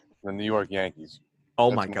baseman for the New York Yankees. Oh,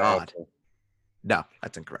 That's my God. answer. No,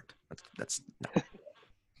 that's incorrect. That's no.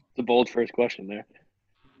 It's a bold first question there.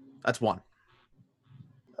 That's 1.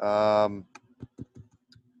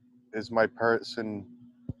 Is my person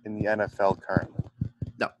in the NFL currently?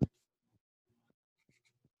 No.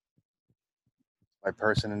 My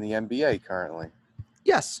person in the NBA currently?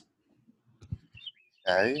 Yes.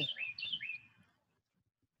 Okay.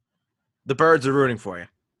 The birds are rooting for you.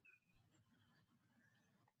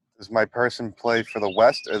 Does my person play for the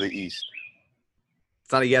West or the East?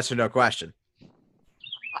 It's not a yes or no question.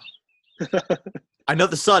 I know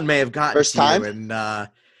the sun may have gotten First to you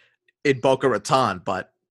time? In Boca Raton,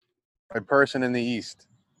 but My person in the East.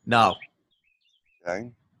 no.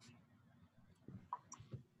 Okay.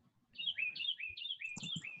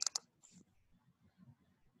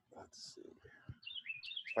 Let's see.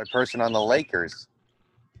 Is my person on the Lakers?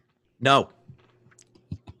 No.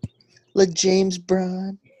 Like James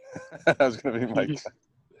Brown. That was going to be my guess.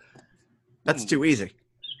 That's too easy.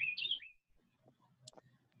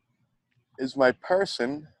 Is my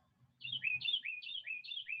person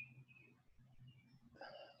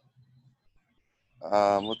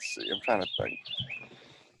let's see. I'm trying to think.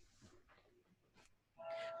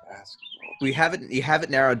 Basketball. You have it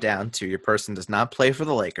narrowed down to your person does not play for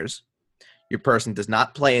the Lakers, your person does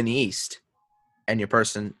not play in the East, and your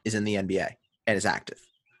person is in the NBA and is active.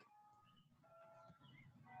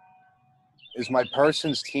 Is my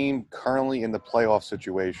person's team currently in the playoff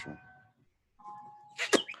situation?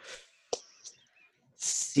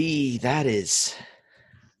 See, that is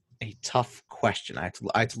a tough question. I have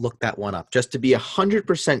to look that one up just to be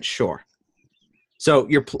 100% sure. So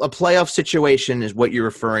a playoff situation is what you're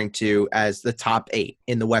referring to as the top 8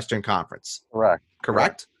 in the Western Conference.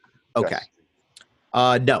 Correct. Okay.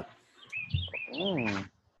 Yes. No.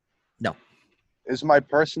 No. Is my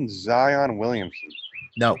person Zion Williamson?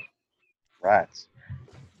 No. Rats.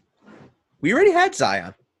 We already had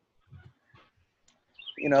Zion.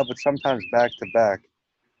 But sometimes back to back.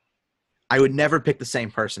 I would never pick the same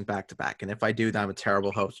person back to back. And if I do, then I'm a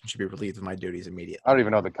terrible host and should be relieved of my duties immediately. I don't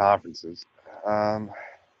even know the conferences. The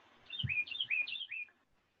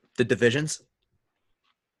divisions?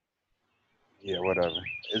 Yeah, whatever.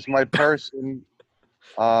 Is my person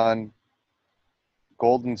on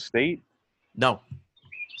Golden State? No.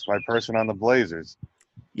 Is my person on the Blazers?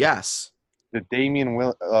 Yes. The Damian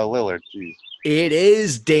Lillard, jeez. It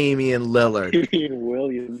is Damian Lillard. Damian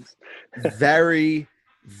Williams. Very,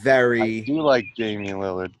 very. I do like Damian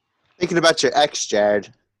Lillard. Thinking about your ex,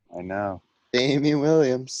 Jared. I know. Damian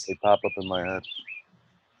Williams. They pop up in my head.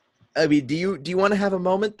 I mean, do you want to have a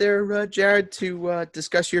moment there, Jared, to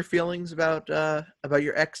discuss your feelings about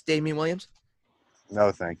your ex, Damian Williams?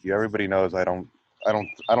 No, thank you. Everybody knows I don't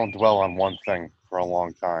dwell on one thing for a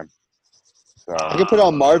long time. So I can put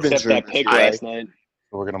on Marvin's Except room. that pick today. last night.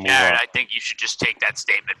 we're gonna move Jared, on. I think you should just take that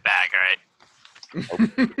statement back, all right? Factual.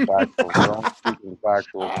 We're only speaking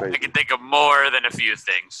factual I statements. can think of more than a few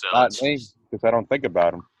things. So Not me, because I don't think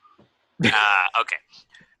about them. okay.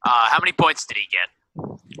 How many points did he get?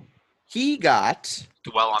 He got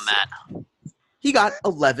Dwell on that.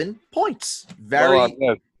 11 points. Well,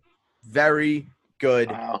 Very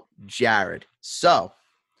good, Wow. Jared. So,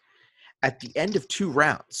 at the end of 2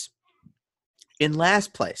 rounds, in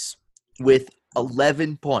last place with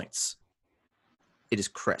 11 points, it is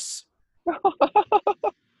Chris.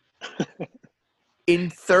 In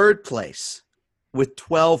third place with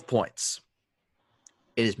 12 points,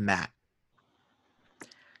 it is Matt.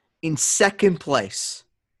 In second place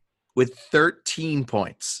with 13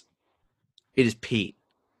 points, it is Pete.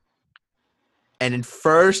 And in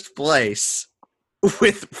first place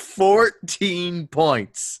with 14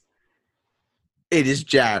 points, it is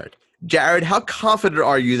Jared. Jared, how confident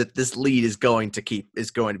are you that this lead is going to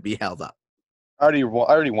be held up? I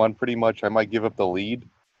already won pretty much. I might give up the lead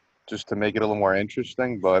just to make it a little more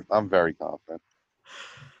interesting, but I'm very confident.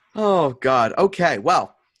 Oh, God. Okay,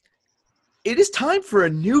 well, it is time for a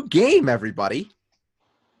new game, everybody.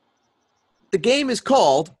 The game is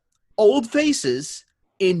called Old Faces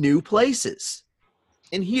in New Places.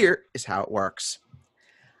 And here is how it works.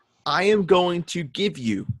 I am going to give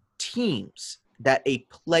you teams that a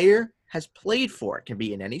player has played for. It can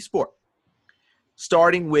be in any sport.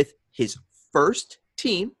 Starting with his first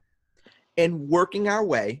team and working our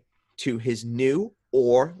way to his new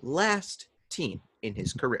or last team in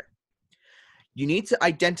his career. You need to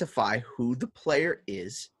identify who the player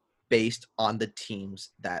is based on the teams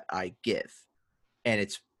that I give. And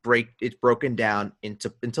it's broken down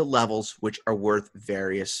into levels which are worth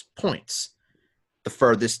various points. The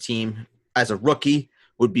furthest team as a rookie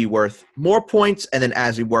would be worth more points, and then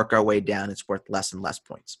as we work our way down, it's worth less and less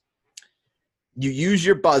points. You use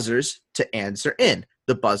your buzzers to answer in,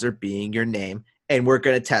 the buzzer being your name, and we're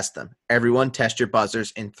going to test them. Everyone test your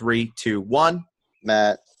buzzers in 3, 2, 1.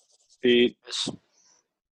 Matt. Pete.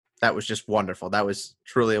 That was just wonderful. That was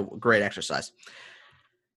truly a great exercise.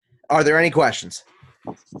 Are there any questions?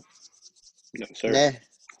 No, sir. Nah.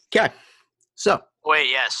 Okay. So, Wait,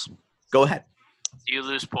 yes. go ahead. Do you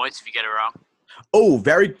lose points if you get it wrong? Oh,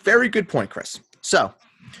 very, very good point, Chris. So,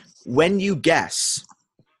 when you guess,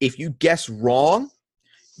 if you guess wrong,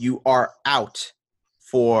 you are out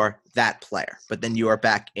for that player, but then you are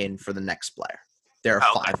back in for the next player. There are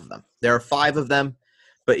Okay. 5 of them. There are 5 of them,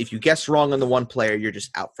 but if you guess wrong on the one player, you're just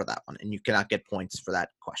out for that one, and you cannot get points for that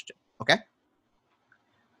question. Okay?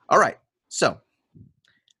 All right. So,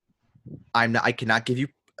 I cannot give you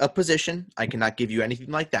a position. I cannot give you anything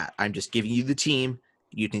like that. I'm just giving you the team.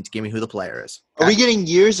 You need to give me who the player is. Are we getting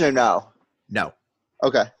years or no? No.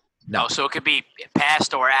 Okay. No. Oh, so it could be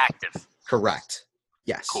past or active. Correct.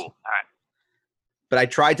 Yes. Cool. All right. But I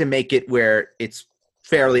tried to make it where it's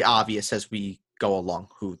fairly obvious as we go along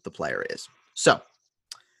who the player is. So,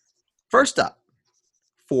 first up,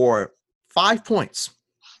 for 5 points,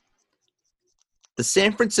 the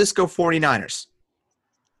San Francisco 49ers.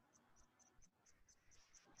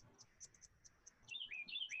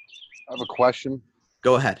 I have a question.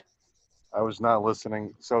 Go ahead. I was not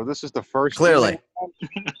listening. So this is the first team Clearly. they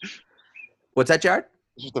were on? What's that, Jared?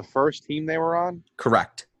 This is the first team they were on?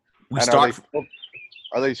 Correct. We And start.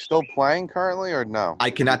 are they still playing currently or no? I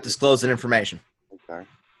cannot disclose that information. Okay.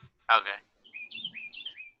 Okay.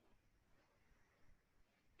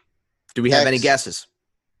 Do we have any Next. guesses?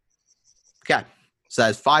 Okay. So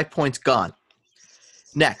that's 5 points gone.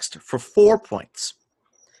 Next, for 4 points,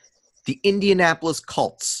 the Indianapolis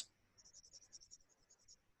Colts.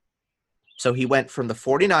 So he went from the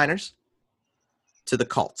 49ers to the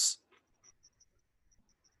Colts.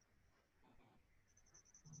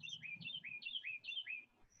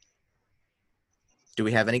 Do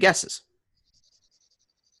we have any guesses?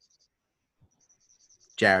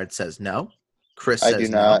 Jared says no. Chris I says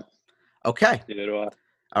do not. no. Okay. Neither do I.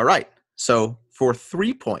 All right. So for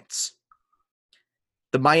 3 points,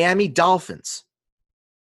 the Miami Dolphins.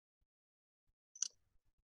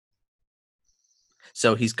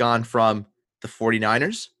 So he's gone from the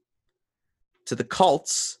 49ers to the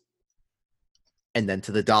Colts and then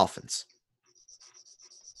to the Dolphins.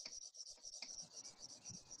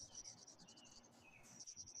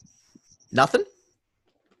 Nothing?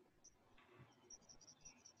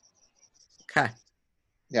 Okay.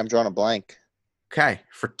 Yeah, I'm drawing a blank. Okay.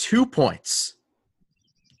 For 2 points,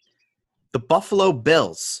 the Buffalo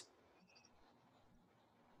Bills.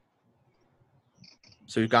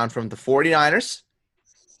 So we've gone from the 49ers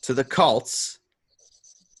to the Colts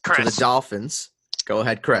to the Chris, Dolphins. Go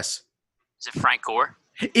ahead, Chris. is it Frank Gore?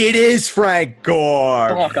 It is Frank Gore.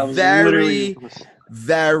 Fuck, I was very, literally.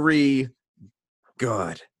 very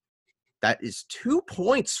good. That is 2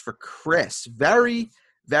 points for Chris. Very,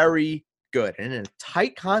 very good. And in a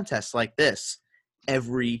tight contest like this,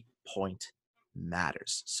 every point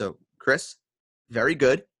matters. So, Chris, very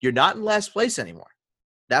good. You're not in last place anymore.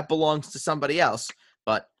 That belongs to somebody else,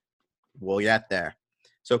 but we'll get there.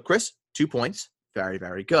 So, Chris, 2 points. Very,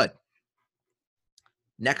 very good.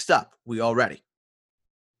 Next up, we all ready?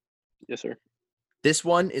 Yes, sir. This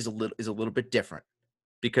one is a little bit different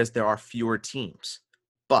because there are fewer teams,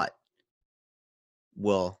 but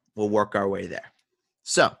we'll work our way there.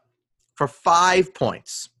 So, for 5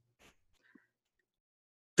 points,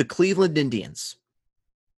 the Cleveland Indians.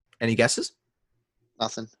 Any guesses?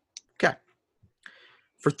 Nothing. Okay.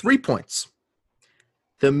 For 3 points,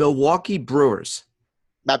 the Milwaukee Brewers.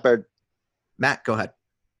 Matt Bird. Matt, go ahead.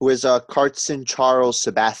 Who is Carson Charles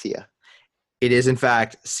Sabathia. It is, in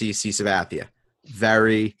fact, CC Sabathia.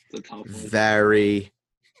 Very, The top one. very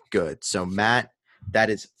good. So, Matt, that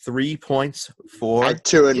is 3 points for I had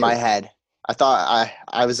 2 in you. my head. I thought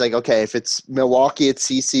I was like, okay, if it's Milwaukee, it's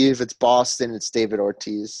CC. If it's Boston, it's David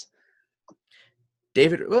Ortiz.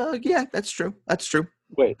 David, well, yeah, that's true. That's true.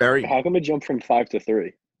 Wait, Very how come it jumped from 5 to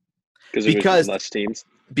 3? Because Because- less teams.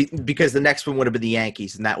 because the next one would have been the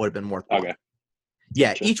Yankees, and that would have been more. Okay.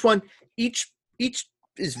 Yeah, Gotcha. each one, each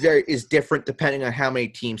is different depending on how many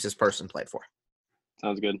teams this person played for.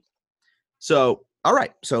 Sounds good. So, all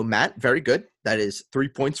right. So, Matt, very good. That is 3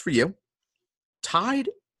 points for you. Tied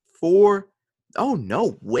for. Oh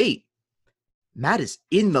no! Wait, Matt is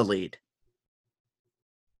in the lead.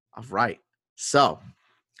 All right. So,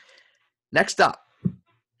 next up,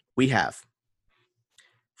 we have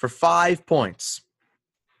for 5 points,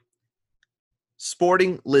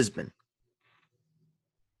 Sporting Lisbon.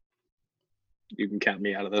 You can count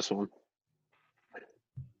me out of this one.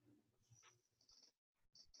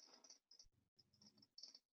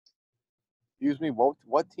 Excuse me,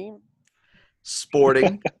 what team?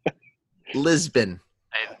 Sporting Lisbon.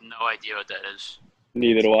 I have no idea what that is.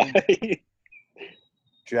 Neither do I.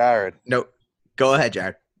 Jared. No, go ahead,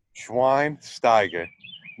 Jared. Schweinsteiger.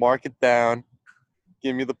 Mark it down.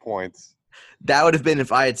 Give me the points. That would have been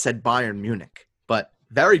if I had said Bayern Munich. But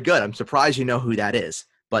very good. I'm surprised you know who that is.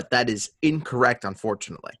 But that is incorrect,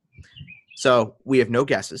 unfortunately. So we have no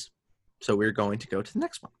guesses. So we're going to go to the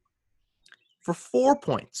next one. For 4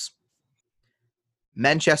 points,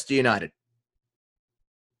 Manchester United.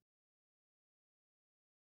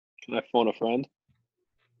 Can I phone a friend?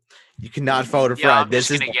 You cannot phone a Yeah, friend. I'm This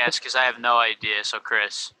just is gonna guess because I have no idea. So,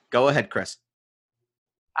 Chris, go ahead, Chris.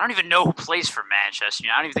 I don't even know who plays for Manchester.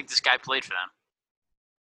 I don't even think this guy played for them.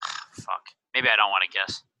 Fuck. Maybe I don't want to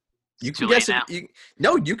guess. You Too can guess late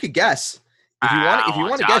it. You could guess. If you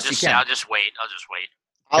want to guess, you can. I'll just wait.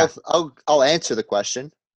 I'll answer the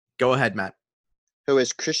question. Go ahead, Matt. Who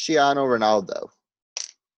is Cristiano Ronaldo?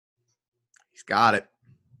 He's got it.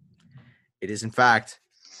 It is, in fact,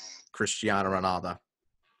 Cristiano Ronaldo.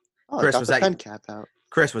 Oh, Chris, I got was the that pen cap out.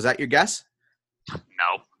 Chris, was that your guess?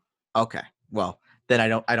 No. Okay. Well, then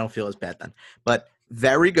I don't feel as bad then. But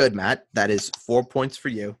very good, Matt. That is 4 points for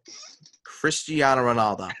you. Cristiano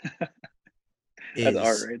Ronaldo That's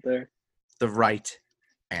art is right there. the right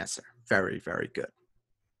answer. Very, very good.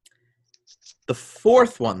 The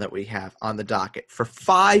fourth one that we have on the docket for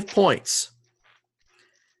 5 points,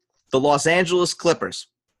 the Los Angeles Clippers.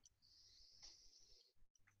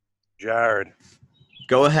 Jared.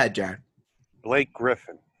 Go ahead, Jared. Blake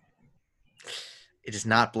Griffin. It is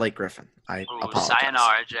not Blake Griffin. I Ooh, apologize.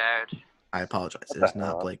 sayonara, Jared. I apologize. It What is the not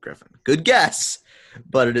hell? Blake Griffin. Good guess,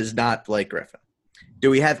 but it is not Blake Griffin. Do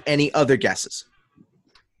we have any other guesses?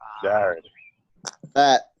 Jared.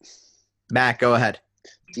 Matt, go ahead.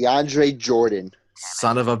 DeAndre Jordan.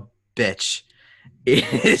 Son of a bitch.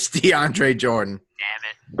 It is DeAndre Jordan. Damn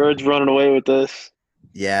it. Bird's running away with this.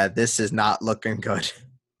 Yeah, this is not looking good.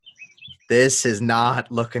 This is not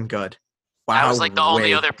looking good. Wow. That was like the only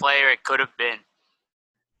wait. other player it could have been.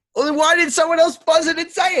 Well, then why did someone else buzz it and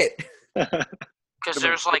say it? Because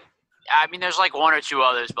there's like one or two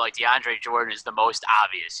others, but like DeAndre Jordan is the most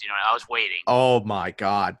obvious. I was waiting. Oh my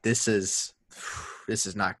God, this is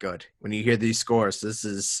not good. When you hear these scores, this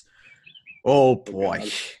is, oh boy.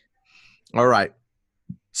 All right,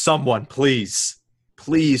 someone, please,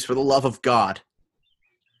 for the love of God.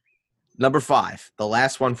 Number 5, the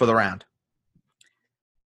last one for the round.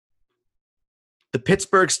 The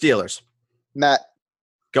Pittsburgh Steelers. Matt.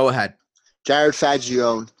 Go ahead. Jared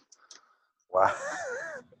Fagione. Wow.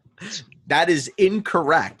 That is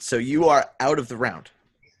incorrect. So you are out of the round.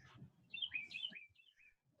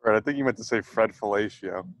 Right, I think you meant to say Fred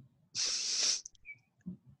Fellatio.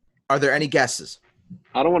 Are there any guesses?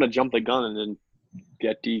 I don't want to jump the gun and then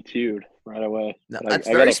get DQ'd. right away. No, But that's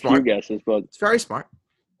I very got a smart. few guesses, but It's very smart.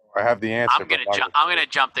 I have the answer. I'm gonna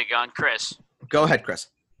jump the gun, Chris. Go ahead, Chris.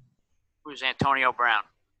 Who's Antonio Brown?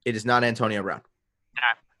 It is not Antonio Brown.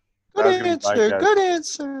 That was Good gonna be my answer. guess. Good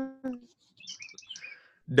answer.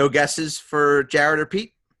 No guesses for Jared or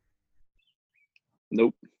Pete?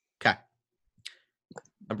 nope. Okay.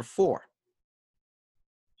 Number 4.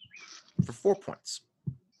 For 4 points.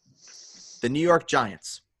 The New York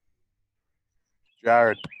Giants.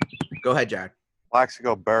 Jared, Go ahead, Jared.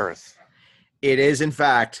 Plaxico Burris. It is, in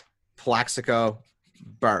fact, Plaxico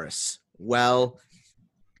Burris. Well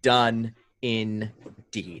done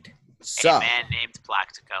indeed. So, A man named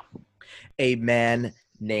Plaxico. a man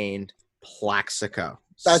named Plaxico.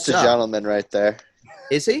 That's a So, gentleman right there.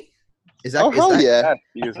 Is he? Is that? Oh, is hell that- yeah. Yes,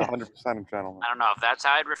 he is 100% a gentleman. I don't know if that's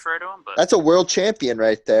how I'd refer to him, but That's a world champion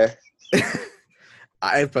right there.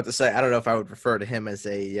 I was about to say I don't know if I would refer to him as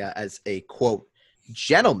a quote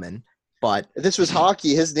gentleman, but If this was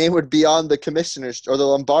hockey, his name would be on the commissioners or the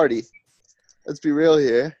Lombardi. Let's be real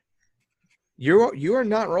here. you are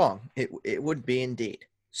not wrong. It would be indeed.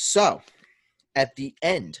 So, at the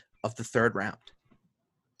end of the 3rd round,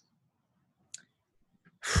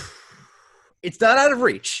 it's not out of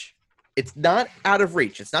reach. It's not out of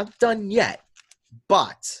reach. It's not done yet,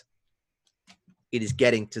 but it is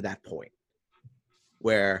getting to that point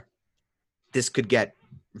where this could get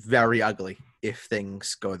very ugly if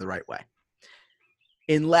things go the right way.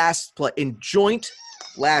 In joint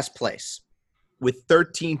last place with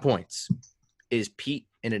 13 points is Pete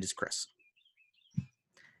and it is Chris.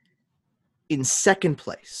 In second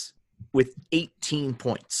place with 18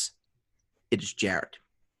 points, it is Jared.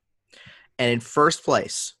 And in first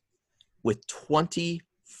place with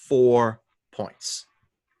 24 points,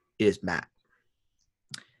 it is Matt.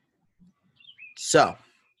 So,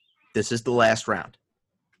 this is the last round.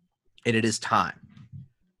 And it is time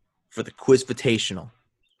for the Quizvitational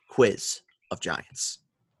Quiz of Giants.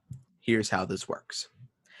 Here's how this works.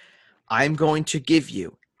 I'm going to give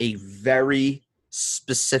you a very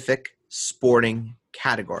specific sporting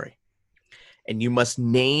category, and you must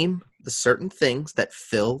name the certain things that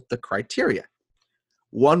fill the criteria.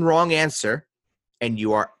 One wrong answer, and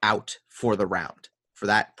you are out for the round for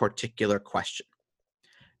that particular question.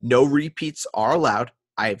 No repeats are allowed.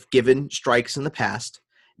 I've given strikes in the past.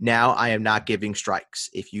 Now I am not giving strikes.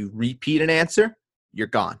 If you repeat an answer, you're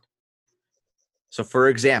gone. So, for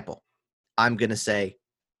example, I'm going to say,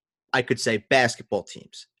 I could say basketball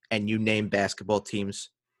teams, and you name basketball teams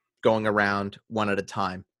going around one at a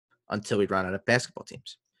time until we run out of basketball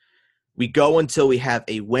teams. We go until we have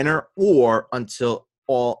a winner or until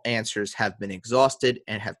all answers have been exhausted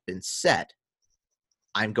and have been said.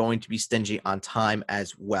 I'm going to be stingy on time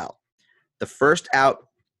as well. The first out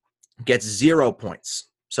gets 0 points.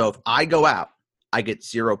 So if I go out, I get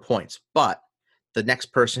 0 points. But the next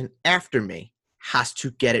person after me has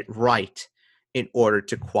to get it right in order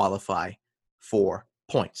to qualify for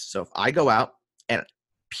points. So if I go out and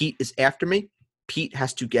Pete is after me, Pete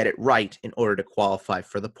has to get it right in order to qualify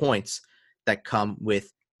for the points that come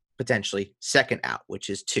with potentially second out, which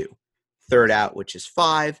is 2, third out, which is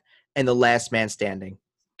 5, and the last man standing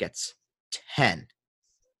gets 10.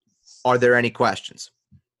 Are there any questions?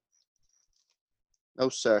 No,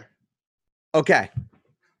 sir. Okay.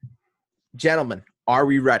 Gentlemen, are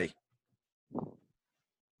we ready?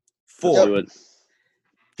 For Do it.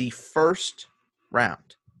 the first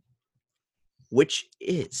round, which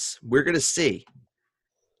is, we're going to see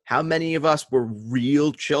how many of us were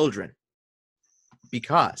real children,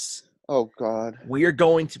 because Oh, God. we are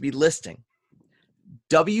going to be listing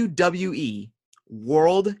WWE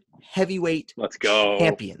World Heavyweight Let's go.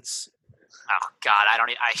 Champions. oh god,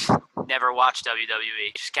 I never watched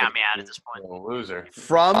WWE. Just count me out at this point. You're a loser.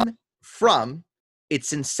 From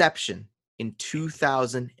its inception in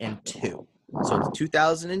 2002. So it's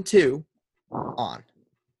 2002 on.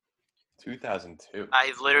 2002.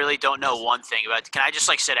 I literally don't know one thing about it. Can I just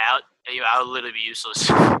sit out? I would literally be useless.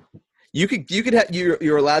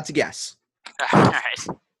 You're allowed to guess. All right.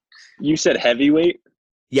 You said heavyweight?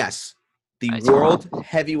 Yes, the I see. World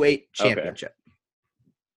Heavyweight Okay. Championship.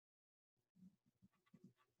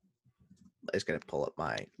 I'm just gonna pull up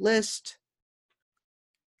my list.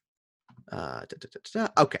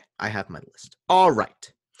 Okay, I have my list. All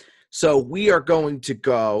right, so we are going to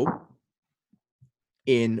go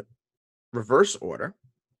in reverse order.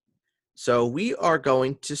 So we are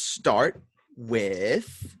going to start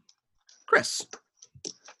with Chris.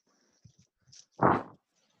 I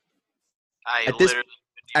At this- literally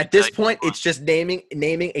At this Like, point, it's just naming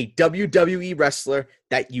a WWE wrestler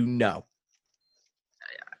that you know.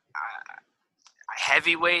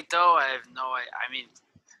 heavyweight though. I have no. I mean,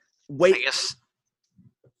 Weight.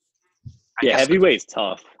 Yeah, heavyweight's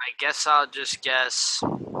tough. I guess I'll just guess.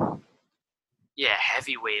 Yeah,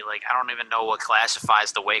 heavyweight. Like, I don't even know what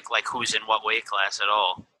classifies the weight. Like, who's in what weight class at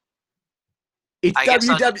all? It's I guess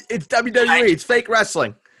It's WWE. It's fake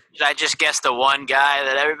wrestling. Should I just guess the one guy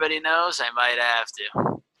that everybody knows? I might have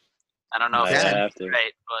to. I don't know if Might it's have to.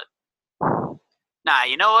 right, but nah.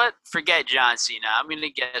 You know what? Forget John Cena. I'm gonna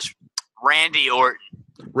guess Randy Orton.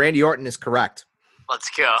 Randy Orton is correct. Let's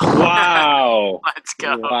go. Wow. Let's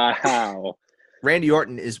go. Wow. Randy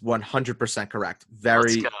Orton is 100% correct. Very,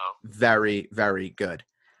 Let's go. very, very good.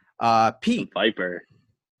 Pete, Viper.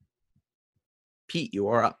 you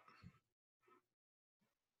are up.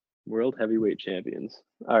 World heavyweight champions.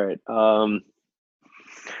 All right.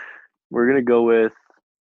 We're gonna go with.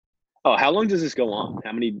 Oh, how long does this go on?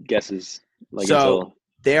 How many guesses? So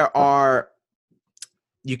there are.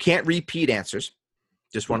 You can't repeat answers.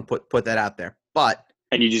 Just want to put that out there. But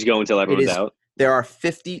and you just go until everyone's out. There are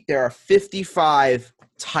 55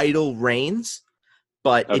 title reigns,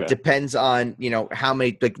 but Okay. it depends on how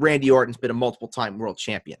many. Like Randy Orton's been a multiple-time world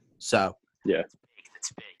champion. So Yeah.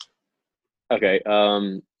 It's big. Okay.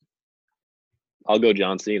 I'll go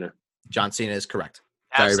John Cena. John Cena is correct.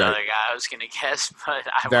 That was the Very, other guy I was gonna guess, but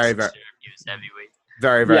I Very, wasn't very- sure if he was heavyweight.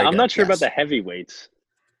 Very, very. Yeah, I'm good, not sure about yes. the heavyweights.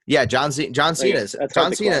 Yeah, John Cena is that's hard John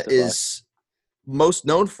to Cena classify. is most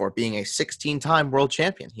known for being a 16-time world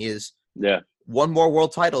champion. He is Yeah. one more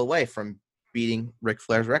world title away from beating Ric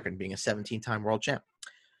Flair's record, being a 17-time world champ.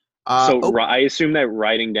 I assume that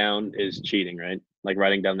writing down is cheating, right? Like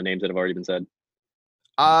writing down the names that have already been said.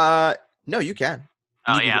 No, you can.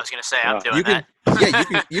 Oh You can yeah, go- I was gonna say I'm doing you can,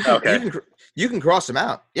 that. yeah, Okay. you can cross them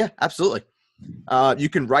out. Yeah, absolutely. You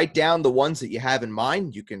can write down the ones that you have in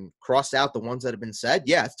mind. You can cross out the ones that have been said.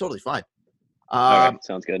 Yeah, it's totally fine. All right,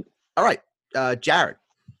 sounds good. All right, Jared,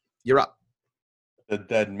 you're up. The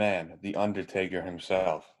dead man, the Undertaker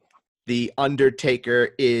himself. The Undertaker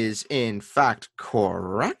is in fact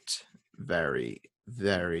correct. Very,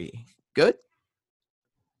 very good.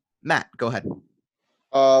 Matt, go ahead.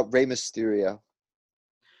 Rey Mysterio.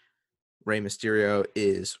 Rey Mysterio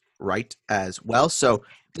is right as well. So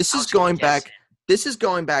this I is was gonna going guess back. it. This is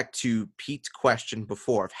going back to Pete's question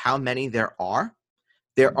before of how many there are.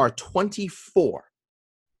 There are 24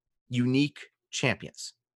 unique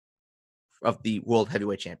champions of the World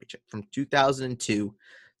Heavyweight Championship from 2002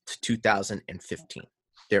 to 2015.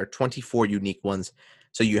 There are 24 unique ones.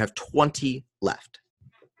 So you have 20 left.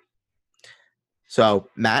 So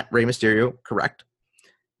Matt, Rey Mysterio, correct.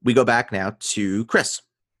 We go back now to Chris.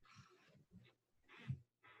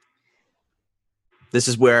 This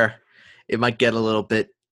is where it might get a little bit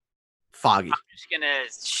foggy. I'm just gonna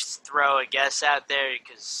throw a guess out there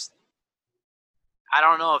because I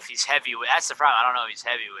don't know if he's heavyweight. That's the problem. I don't know if he's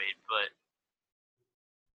heavyweight, but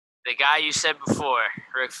the guy you said before,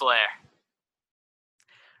 Ric Flair.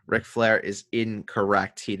 Ric Flair is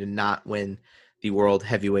incorrect. He did not win the World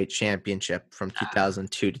Heavyweight Championship from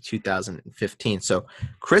 2002 to 2015. So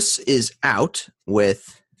Chris is out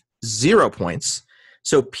with 0 points.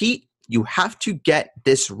 So Pete, you have to get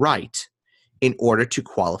this right in order to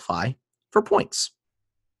qualify for points.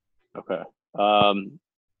 Okay. I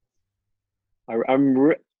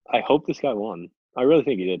hope this guy won. I really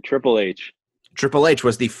think he did. Triple H. Triple H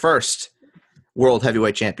was the first World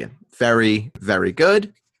Heavyweight Champion. Very, very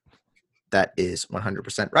good. That is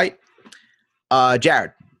 100% right.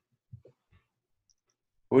 Jared,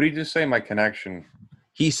 What did you just say? My connection.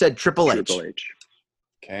 he said Triple H. Triple H.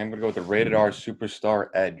 Okay, I'm gonna go with the rated R superstar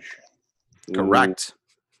Edge. Correct.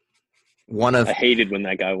 One of I hated when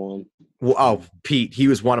that guy won. Pete, he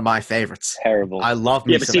was one of my favorites. Terrible. I love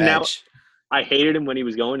me Yeah, but some see, now- Edge. I hated him when he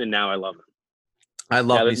was going, and now I love him. I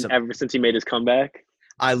love Now me that- some. ever since he made his comeback.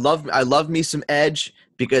 I love me some Edge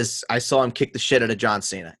because I saw him kick the shit out of John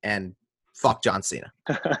Cena, and fuck John Cena.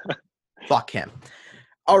 Fuck him.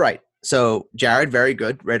 All right. So Jared, very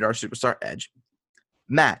good. Rated R superstar Edge.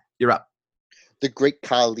 Matt, you're up. The Great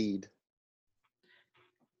Khalid.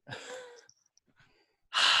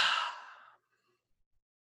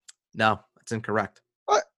 No, that's incorrect.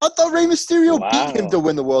 I thought Rey Mysterio beat him Wow. to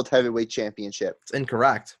win the World Heavyweight Championship. It's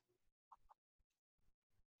incorrect.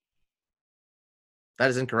 That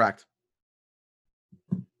is incorrect.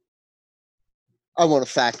 I want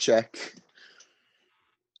to fact check.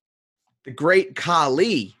 The Great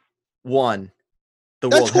Khali won the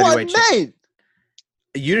That's World what I Heavyweight Championship. meant.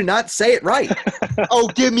 You did not say it right. Oh,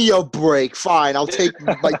 give me a break. Fine, I'll take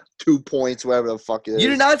like 2 points, whatever the fuck it is. You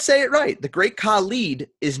did not say it right. The Great Khalid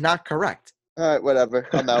is not correct. All right, whatever.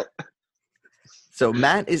 I'm out. So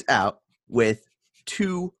Matt is out with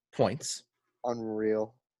 2 points.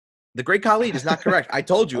 Unreal. The Great Khali is not correct. I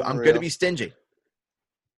told you I'm going to Unreal. be stingy.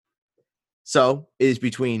 So it is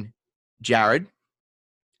between Jared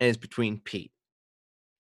and it's between Pete.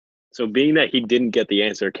 So being that he didn't get the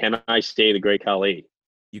answer, can I say the Great Khali?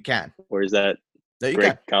 You can. Or is that No, you Great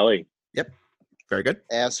can. Khali? Very good.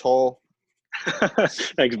 Asshole.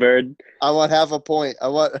 Thanks, Bird. I want half a point. I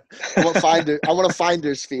want a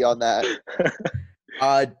finder's fee on that.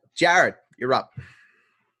 Jared, you're up.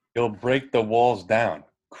 He'll break the walls down.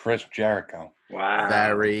 Chris Jericho. Wow.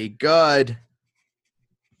 Very good.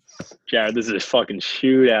 Jared, this is a fucking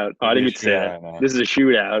shootout. Oh, I didn't even say that. Shootout, man. This is a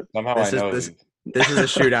shootout. Somehow This I is- know this- these. This is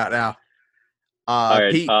a shootout now. All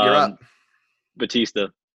right, Pete, you're up. Batista.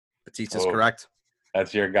 Batista's Oh. correct.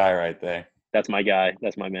 That's your guy right there. That's my guy.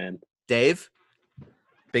 That's my man. Dave,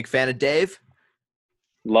 big fan of Dave.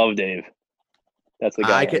 Love Dave. That's the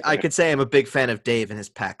guy. I could say I'm a big fan of Dave and his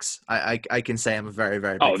pecs. I can say I'm a very,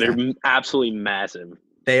 very big Oh, they're fan. absolutely massive.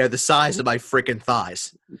 They are the size of my freaking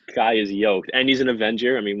thighs. Guy is yoked, and he's an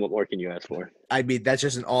Avenger. I mean, what more can you ask for? I mean, that's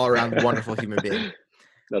just an all-around wonderful human being.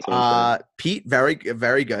 That's what I'm saying. Pete, very,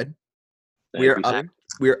 very good. Thank We're you, up. sir.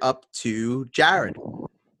 We're up to Jared.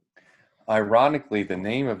 Ironically, the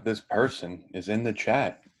name of this person is in the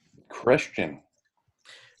chat. Christian.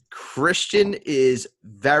 Christian is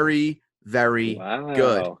very, very Wow.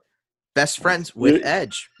 good. Best friends with You-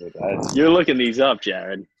 Edge. That's You're looking these up,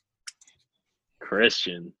 Jared.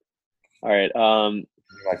 Christian. All right.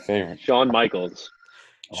 my favorite. Shawn Michaels.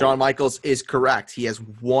 Shawn Michaels is correct. He has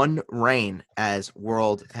one reign as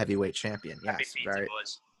world heavyweight champion. Happy Yes, pizza, very,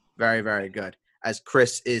 boys. very, very good. As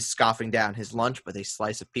Chris is scoffing down his lunch with a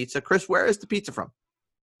slice of pizza. Chris, where is the pizza from?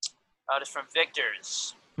 It's from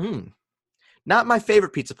Victor's. Not my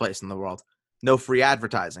favorite pizza place in the world. No free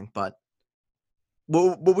advertising, but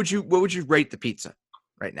what would you rate the pizza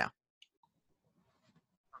right now?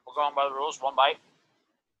 We're going by the rules. One bite.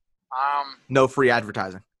 No free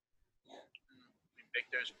advertising.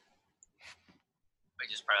 Victor's.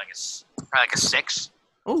 Victor's probably like a 6.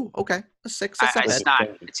 Oh, okay. A 6. That's not It's bad.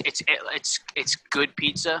 not. It's good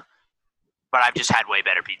pizza, but I've just had way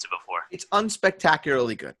better pizza before. It's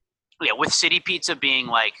unspectacularly good. Yeah, with City Pizza being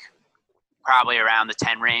like probably around the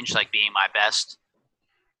 10 range, like being my best.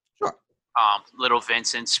 Sure. Little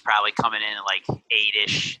Vincent's probably coming in at like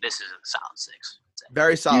 8-ish. This is a solid 6.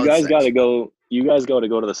 Very solid. You guys 6. got to go. You guys got to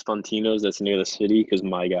go to the Spontino's that's near the city. Because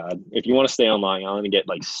my God, if you want to stay on Long Island and get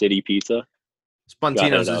like city pizza, Spontino's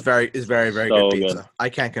Got it is up. very So good good. pizza. I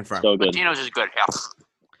can't confirm. so good. Tino's is good. Yeah.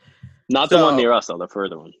 Not the one So- near us though. The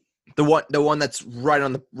further one. The one that's right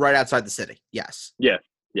outside the city. Yes. Yeah.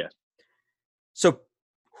 So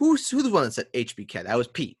who's the one that said HBK? That was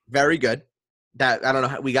Pete. Very good. That I don't know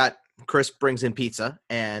how we got. Chris brings in pizza,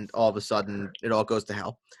 and all of a sudden it all goes to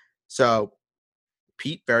hell. So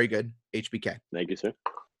Pete, very good. HBK. Thank you, sir.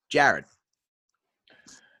 Jared.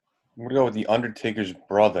 I'm gonna go with the Undertaker's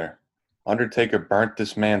brother. Undertaker burnt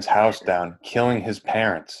this man's house down, killing his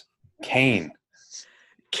parents. Kane.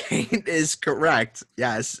 Kane is correct.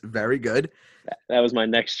 Yes, very good. That was my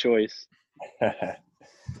next choice.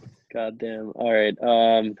 God damn. All right.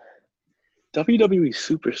 WWE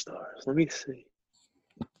superstars. Let me see.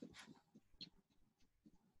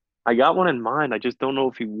 I got one in mind. I just don't know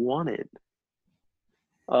if he won it.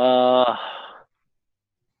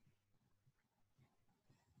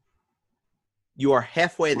 You are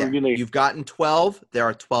halfway We're there. gonna- You've gotten 12. There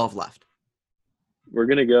are 12 left. We're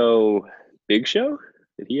gonna go Big Show.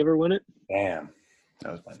 Did he ever win it? Damn.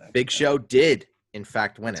 That was my next. Big Show did, in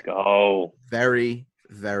fact, win Let's it. go. Very,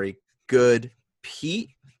 very good,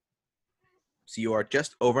 Pete. So you are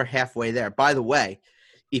just over halfway there. By the way,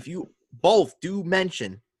 if you both do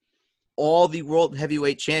mention all the world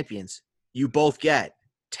heavyweight champions, you both get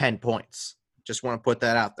 10 points. Just want to put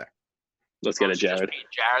that out there. Let's get it, It's just Jared. me and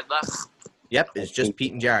Jared left. Yep, it's just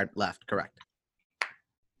Pete and Jared left. Correct.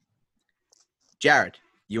 Jared,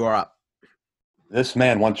 you are up. This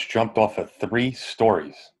man once jumped off of 3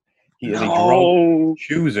 stories. He is a drug No.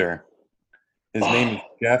 chooser. His name is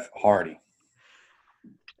Jeff Hardy.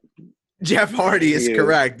 Jeff Hardy is You.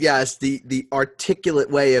 correct. Yes, the articulate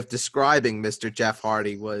way of describing Mr. Jeff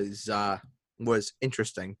Hardy was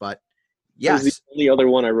interesting, but That was yes, the only other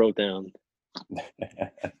one I wrote down.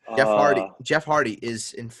 Jeff Hardy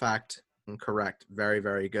is in fact correct. Very,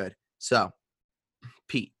 very good. So,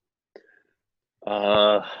 Pete,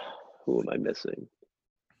 Who am I missing?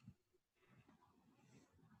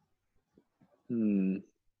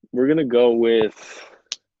 We're gonna go with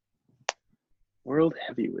world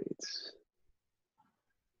heavyweights.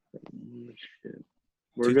 Shit.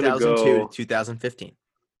 We're gonna 2002 go. to 2015.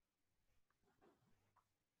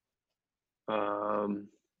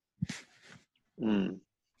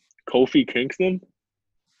 Kofi Kingston?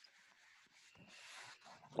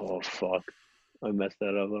 Oh, fuck. I messed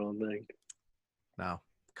that up, I don't think. No.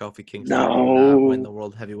 Kofi Kingston did not win No. the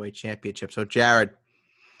World Heavyweight Championship. So, Jared,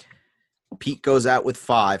 Pete goes out with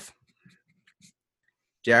 5.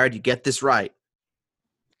 Jared, you get this right.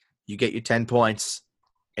 You get your 10 points,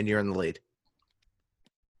 and you're in the lead.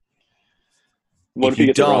 What if he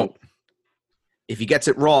gets it wrong? If he gets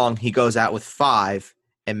it wrong, he goes out with 5,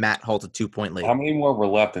 and Matt holds a 2-point lead. How many more were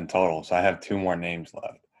left in total? So I have 2 more names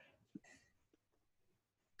left.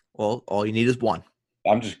 Well, all you need is 1.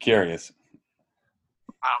 I'm just curious.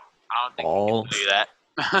 I don't think we can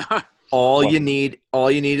do that. All you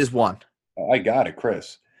need is 1. I got it,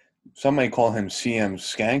 Chris. Some may call him CM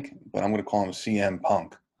Skank, but I'm going to call him CM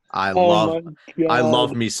Punk. I Oh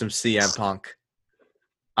love me some CM Punk.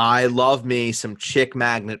 I love me some chick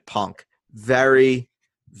magnet Punk. Very,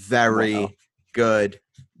 very good.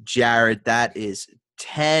 Jared, that is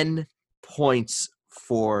 10 points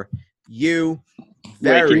for you.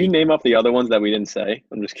 Wait, can you name up the other ones that we didn't say?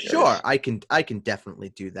 I'm just curious. Sure, I can definitely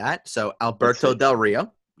do that. So Alberto Del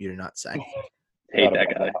Rio, you did not say. Hate that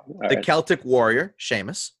guy. All The right. Celtic Warrior,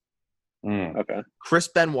 Sheamus. Mm. Okay. Chris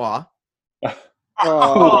Benoit.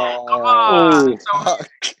 Oh, Come on. fuck.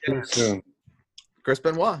 Too soon. Chris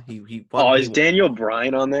Benoit. He Oh, is he- Daniel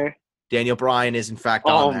Bryan on there? Daniel Bryan is in fact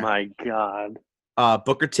Oh on there. my god.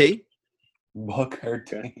 Booker T, Booker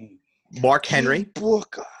T. Mark Henry,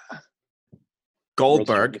 Booker. Goldberg,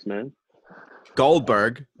 World's strongest man.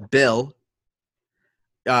 Goldberg, Bill,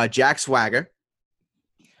 Jack Swagger.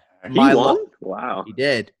 He My won? lo- Wow. He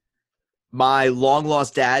did. My long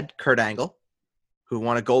lost dad, Kurt Angle, who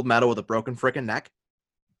won a gold medal with a broken freaking neck,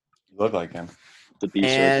 You look like him. The beast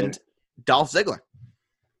and Dolph Ziggler.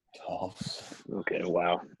 Dolphs. right there. Okay,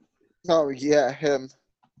 wow. Oh, yeah, him.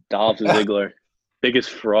 Dolph Ziggler.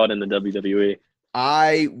 Biggest fraud in the WWE.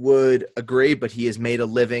 I would agree, but he has made a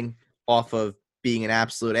living off of being an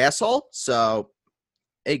absolute asshole. So,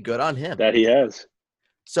 hey, good on him. That he has.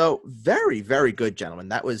 So very, very good, gentlemen.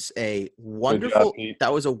 That was a wonderful. Pete.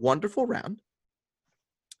 That was a wonderful round.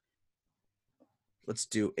 Let's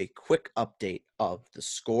do a quick update of the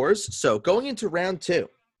scores. So going into round 2,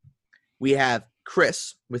 we have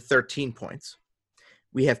Chris with 13 points.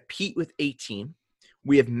 We have Pete with 18.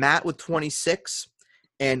 We have Matt with 26,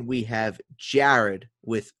 and we have Jared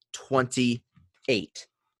with 28.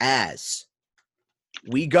 As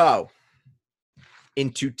we go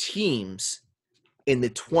into teams in the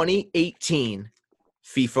 2018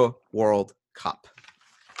 FIFA World Cup.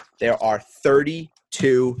 There are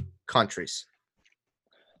 32 countries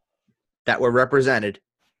that were represented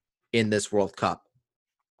in this World Cup.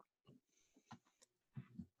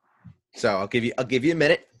 So I'll give you a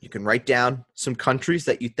minute. You can write down some countries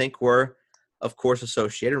that you think were, of course,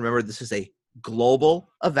 associated. Remember, this is a global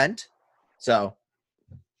event. So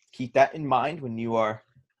keep that in mind when you are,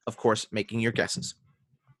 of course, making your guesses.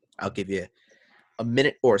 I'll give you a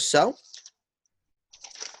minute or so.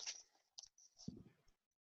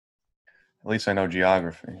 At least I know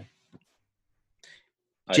geography.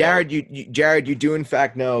 Jared, Jared, you do in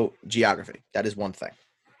fact know geography. That is one thing.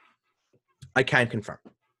 I can confirm.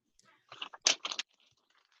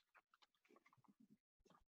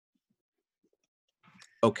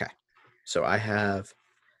 Okay. So I have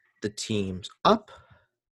the teams up.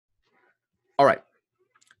 All right.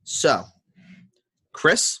 So,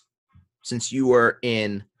 Chris, since you were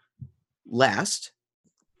in last,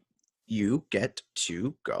 you get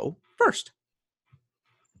to go first.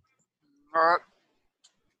 All right.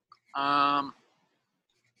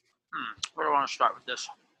 Where do I want to start with this?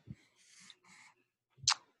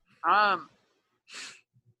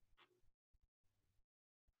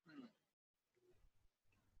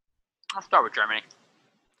 I'll start with Germany.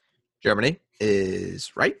 Germany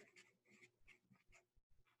is right.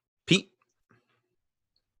 Pete?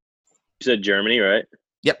 You said Germany, right?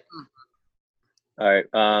 Yep. All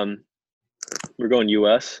right. We're going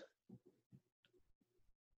U.S.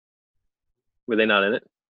 Were they not in it?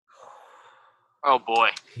 Oh boy.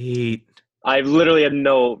 Pete. I literally have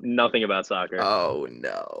nothing about soccer. Oh,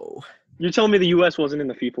 no. You're telling me the U.S. wasn't in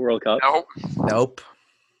the FIFA World Cup? Nope. Nope.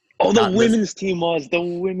 Oh, the Not in this- women's team was. The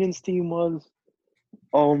women's team was.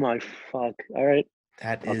 Oh my fuck! All right,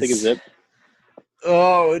 That I'll is. take a zip.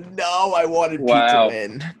 Oh, no. I wanted Pete Wow. to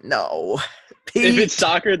win. No. If Pete. it's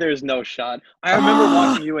soccer, there's no shot. I remember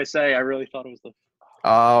watching USA. I really thought it was the.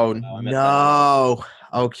 Oh, No, I messed that no.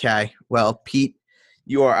 Okay. Well, Pete,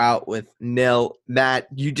 you are out with 0. Matt,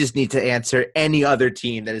 you just need to answer any other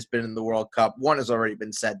team that has been in the World Cup. One has already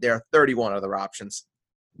been said. There are 31 other options.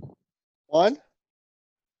 One?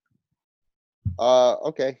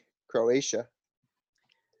 Okay. Croatia.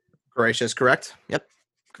 Croatia is correct. Yep.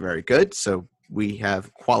 Very good. So we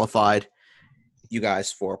have qualified you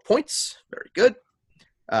guys for points. Very good.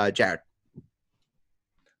 Jared,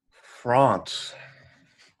 France.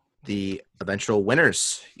 the eventual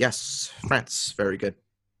winners. Yes, France. Very good.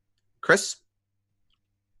 Chris,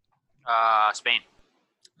 Spain.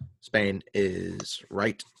 Spain is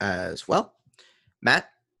right as well. Matt,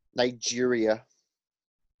 Nigeria.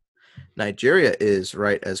 Nigeria is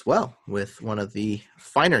right as well with one of the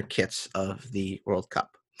finer kits of the World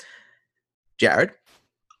Cup. Jared,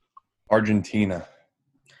 Argentina.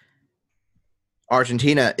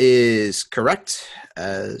 Argentina is correct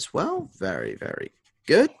as well. Very, very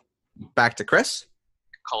good. Back to Chris.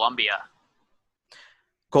 Colombia.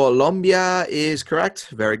 Colombia is correct.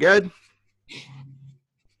 Very good.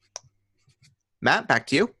 Matt, back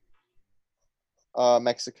to you.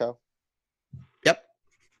 Mexico. Yep.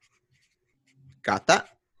 Got that.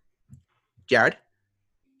 Jared,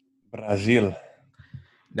 Brazil.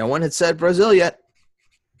 no one had said Brazil yet,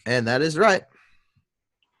 and that is right.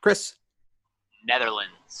 Chris,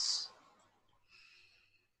 Netherlands.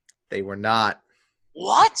 they were not.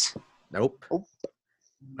 What? Nope. Nope.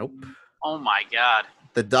 Nope. Oh my God.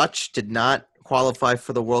 The Dutch did not qualify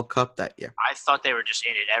for the World Cup that year. I thought they were just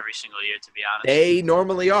in it every single year, to be honest. They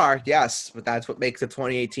normally are, yes, but that's what makes the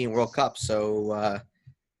 2018 World Cup so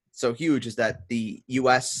huge is that the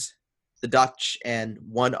U.S., the Dutch, and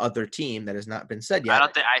one other team that has not been said yet.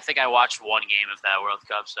 I think I watched one game of that World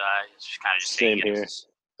Cup, so I just kind of just Same taking here.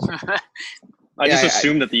 it. I just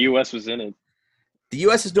assumed that the U.S. was in it. The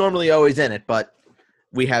U.S. is normally always in it, but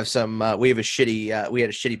we have we had a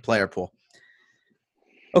shitty player pool.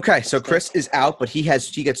 Okay, so Chris is out, but he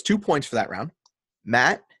gets 2 points for that round.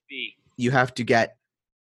 Matt, B. you have to get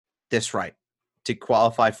this right to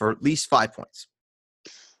qualify for at least 5 points.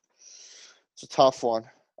 It's a tough one.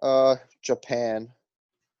 Japan.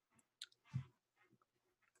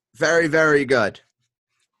 Very, very good.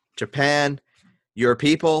 Japan, your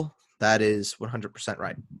people, that is 100%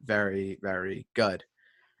 right. Very, very good.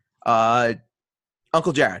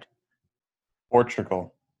 Uncle Jared.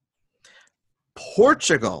 Portugal.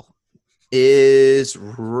 Portugal is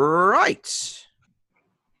right.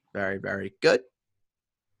 Very, very good.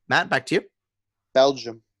 Matt, back to you.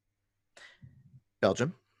 Belgium.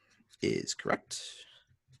 Belgium is correct.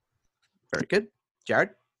 Very good.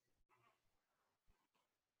 Jared?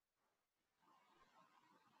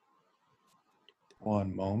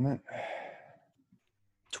 One moment.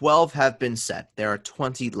 12 have been said. There are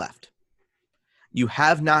 20 left. You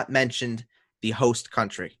have not mentioned the host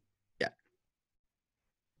country yet.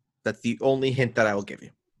 That's the only hint that I will give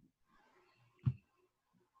you.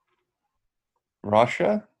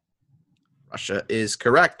 Russia. Russia is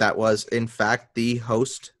correct. That was, in fact, the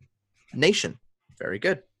host nation. Very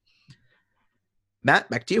good. Matt,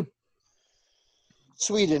 back to you.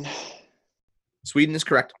 Sweden. Sweden is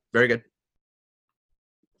correct. Very good.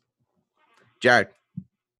 Jared.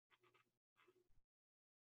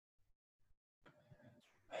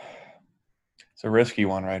 It's a risky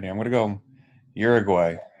one right here. I'm going to go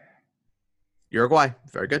Uruguay. Uruguay.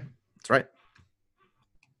 Very good. That's right.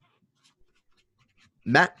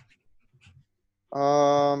 Matt.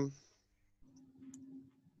 Peru.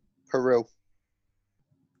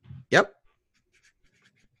 Yep.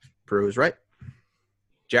 Peru is right.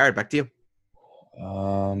 Jared, back to you.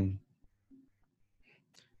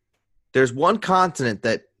 There's one continent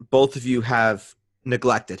that both of you have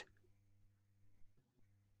neglected.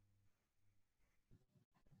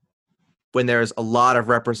 When there's a lot of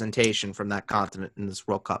representation from that continent in this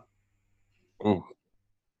World Cup. Ooh.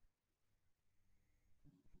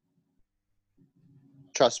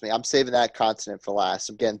 Trust me, I'm saving that continent for last.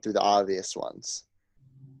 I'm getting through the obvious ones.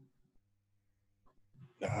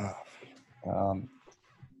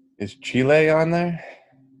 Is Chile on there?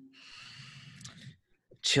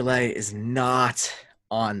 Chile is not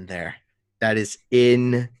on there. That is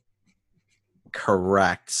incorrect.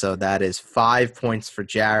 So that is 5 points for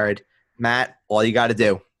Jared. Matt, all you got to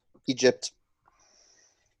do. Egypt.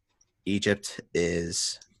 Egypt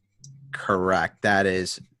is correct. That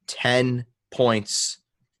is 10 points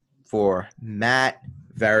for Matt.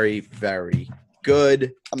 Very, very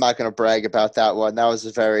good. I'm not going to brag about that one. That was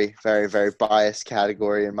a very, very, very biased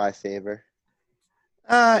category in my favor.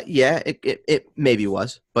 Yeah, it maybe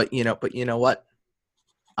was, but you know what?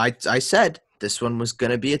 I said this one was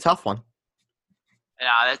gonna be a tough one.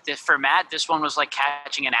 For Matt, this one was like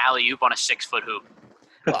catching an alley-oop on a 6-foot hoop.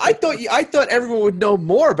 Well, I thought everyone would know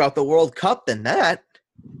more about the World Cup than that.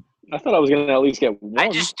 I thought I was going to at least get one. I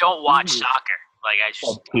just don't watch soccer. Like I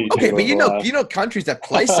just Okay, but you know countries that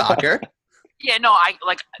play soccer. Yeah, no, I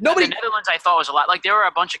like Nobody- the Netherlands. I thought was a lot. Like there were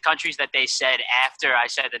a bunch of countries that they said after I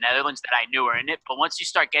said the Netherlands that I knew were in it. But once you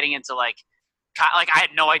start getting into like I had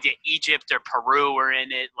no idea Egypt or Peru were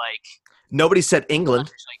in it. Like Nobody said England.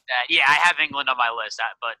 countries like that. Yeah, I have England on my list,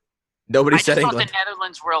 but Nobody I just said thought England. the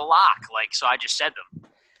Netherlands were a lock. Like so, I just said them.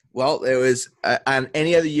 Well, it was on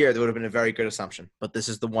any other year that would have been a very good assumption, but this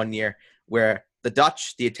is the one year where the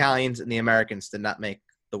Dutch, the Italians, and the Americans did not make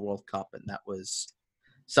the World Cup, and that was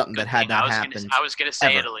something that had not happened I was gonna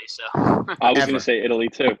say ever. Italy. So I was Ever. going to say Italy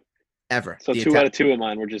too. ever. So The 2 out of 2 of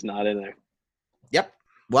mine were just not in there. Yep.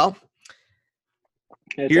 Well,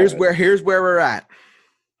 It's here's all right. where we're at.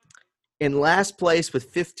 In last place with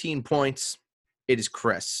 15 points, it is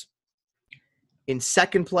Chris. In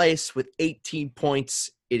second place with 18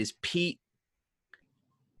 points, it is Pete.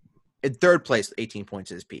 In third place with 18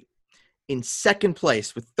 points, it is Pete. In second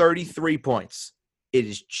place with 33 points, it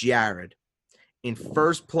is Jared. In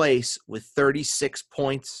first place with 36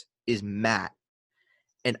 points is Matt.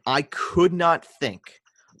 And I could not think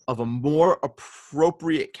of a more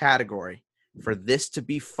appropriate category for this to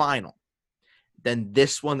be final than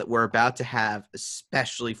this one that we're about to have,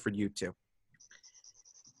 especially for you two.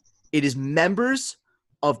 It is members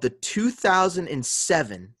of the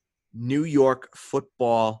 2007 New York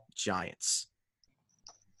Football Giants.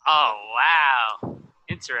 oh wow,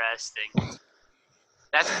 interesting.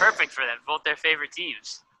 That's perfect for them. Both their favorite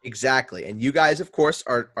teams. Exactly. And you guys, of course,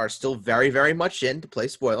 are still very, very much in to play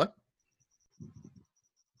spoiler.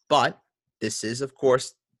 But this is, of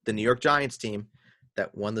course, the New York Giants team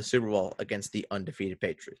that won the Super Bowl against the undefeated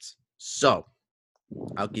Patriots. So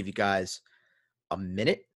I'll give you guys a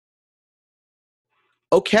minute.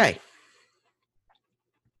 Okay.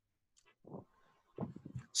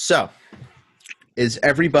 So is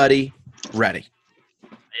everybody ready?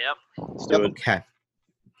 Yep. Let's do it. Okay.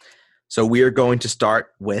 So we are going to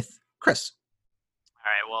start with Chris.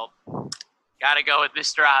 All right. Well, gotta go with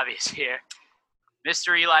Mr. Obvious here,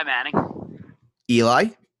 Mr. Eli Manning. Eli.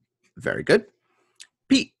 Very good.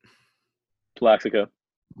 Pete. Plaxico.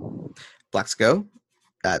 Blacksco.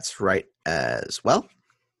 That's right as well.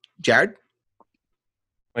 Jared.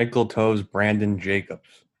 Michael Toes, Brandon Jacobs.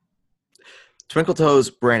 Twinkle Toes,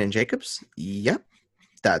 Brandon Jacobs. Yep.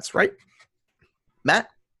 That's right. Matt.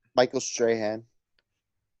 Michael Strahan.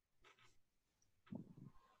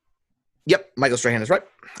 Yep. Michael Strahan is right.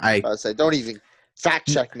 I would say, don't even fact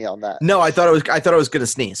check me on that. No, I thought I was gonna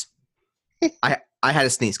sneeze. I had a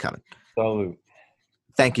sneeze coming. Salute.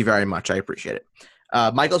 Thank you very much. I appreciate it.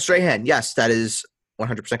 Michael Strahan. Yes, that is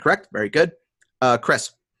 100% correct. Very good.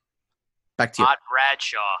 Chris. Back to you. Ahmad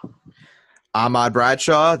Bradshaw. Ahmad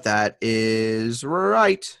Bradshaw. That is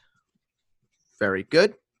right. Very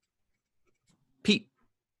good. Pete.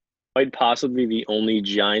 Might possibly be the only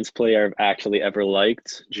Giants player I've actually ever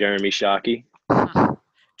liked, Jeremy Shockey.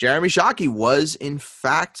 Jeremy Shockey was, in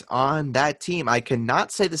fact, on that team. I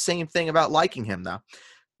cannot say the same thing about liking him, though.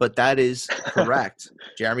 But that is correct.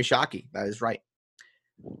 Jeremy Shockey. That is right.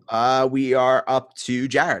 We are up to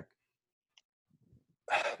Jared.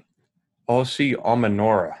 Osi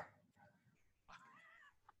Almanora.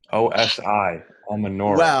 OSI.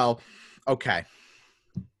 Almanora. Well, okay.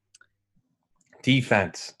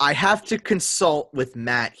 Defense. I have to consult with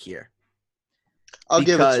Matt here. I'll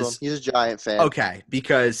give it to him. Because- He's a Giant fan. Okay,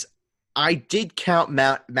 because I did count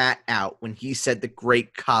Matt out when he said the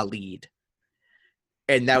great Khalid.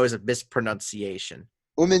 And that was a mispronunciation.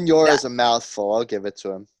 Uminyor That- is a mouthful. I'll give it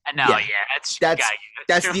to him. No, Yeah. yeah, that's That's- gotta give it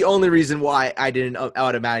That's to the only reason why I didn't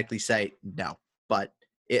automatically say no. But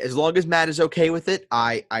as long as Matt is okay with it,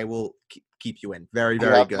 I will keep you in. Very,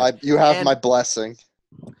 very good. You have And- my blessing.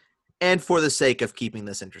 And for the sake of keeping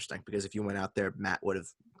this interesting, because if you went out there, Matt would have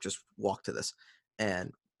just walked to this.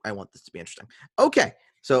 And I want this to be interesting. Okay.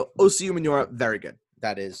 So Osi Umenyiora, very good.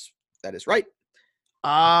 That is right.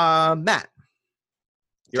 Matt.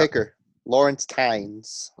 You're up. Kicker. Lawrence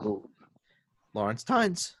Tynes. Lawrence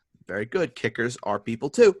Tynes. Very good. Kickers are people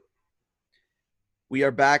too. We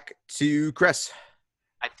are back to Chris.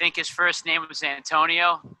 I think his first name was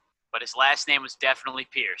Antonio, but his last name was definitely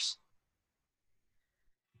Pierce.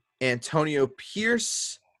 Antonio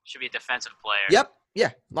Pierce. Should be a defensive player. Yep.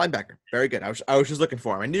 Yeah. Linebacker. Very good. I was just looking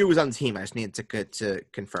for him. I knew he was on the team. I just needed to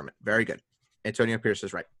confirm it. Very good. Antonio Pierce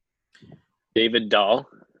is right. David Dahl.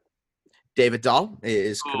 David Dahl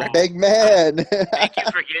is correct. Big man. Thank you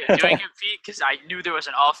for doing him, Pete, because I knew there was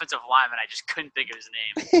an offensive lineman. I just couldn't think of his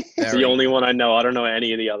name. It's the only one I know. I don't know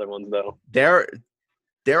any of the other ones, though. There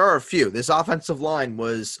are a few. This offensive line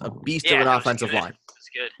was a beast of an that was offensive good. line. It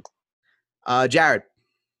was good. Jared.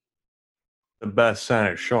 The best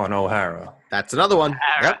center, Sean O'Hara. That's another one.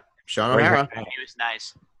 O'Hara. Yep. Sean Right. O'Hara. He was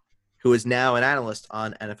nice. who is now an analyst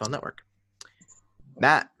on NFL Network.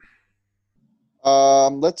 Matt,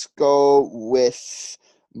 Let's go with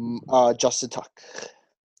Justin Tuck.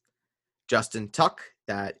 Justin Tuck.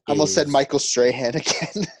 That I almost said is- Michael Strahan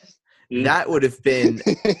again. That would have been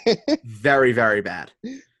very, very bad.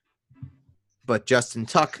 But Justin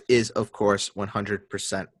Tuck is, of course,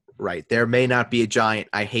 100% right. There may not be a Giant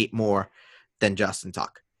I hate more than Justin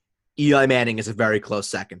Tuck. Eli Manning is a very close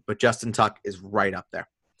second, but Justin Tuck is right up there.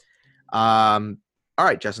 All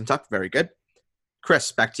right, Justin Tuck, very good.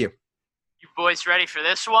 Chris, back to you. You boys ready for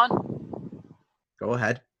this one? Go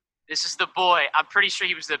ahead. This is the boy. I'm pretty sure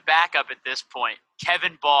he was the backup at this point.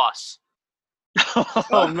 Kevin Boss.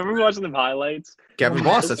 Oh, remember watching the highlights? Kevin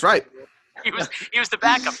Boss, that's right. He was the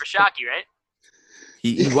backup for Shockey, right?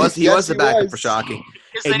 He was Yes, the he backup was. for Shockey.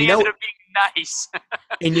 Because And then he you know- ended up being nice.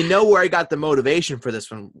 And you know where I got the motivation for this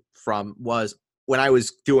one from was when I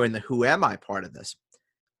was doing the Who Am I part of this.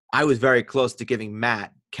 I was very close to giving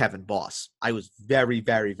Matt Kevin Boss. I was very,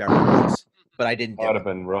 very, very close, but I didn't That do would it. have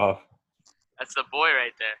been rough. That's the boy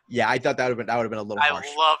right there. Yeah, I thought that would have been a little I harsh.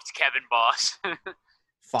 loved Kevin Boss.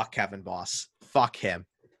 Fuck Kevin Boss. Fuck him.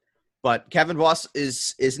 But Kevin Boss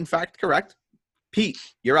is in fact correct. Pete,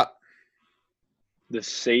 you're up. The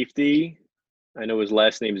safety, I know his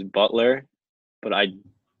last name is Butler, but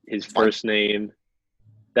his Fine. first name.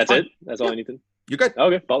 That's Fine. it. That's all I need to. You're good.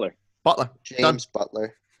 Okay, Butler. Butler. Done. James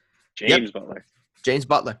Butler. James Butler. James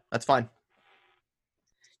Butler. That's fine.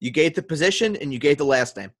 You gave the position and you gave the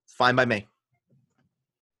last name. It's fine by me.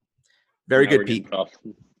 Very Now good, we're getting Pete. tough.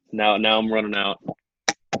 Now I'm running out.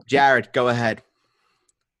 Jared, go ahead.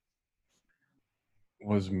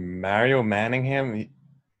 Was Mario Manningham?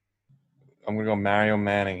 I'm going to go Mario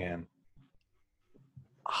Manningham.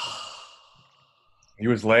 He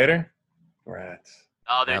was later? Rats.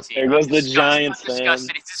 Oh, there's There goes the Giants, Disgusted.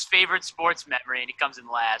 man. It's his favorite sports memory, and he comes in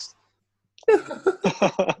last.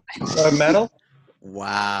 Medal?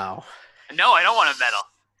 Wow. No, I don't want a medal.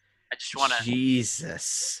 I just want to.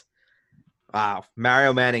 Jesus. Wow.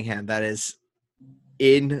 Mario Manningham, that is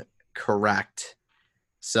incorrect.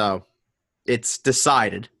 So it's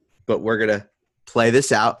decided, but we're going to play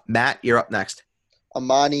this out. Matt, you're up next.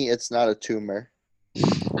 Amani, it's not a tumor.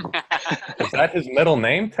 Is that his middle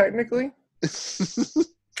name, technically?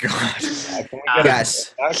 God. Can we get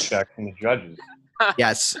Yes. a fact check from the judges?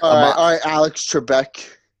 Yes. All right, Alex Trebek.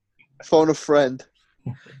 Phone a friend.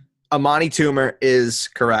 Amani Toomer is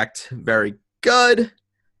correct. Very good.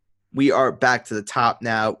 We are back to the top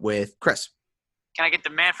now with Chris. Can I get the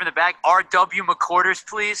man from the back? R.W. McQuarters,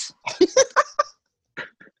 please.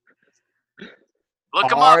 Look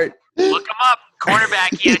him up. Art- Look him up.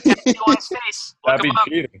 Cornerback. He had a tattoo on his face. Look That'd be him up.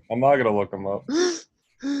 cheating. I'm not going to look him up.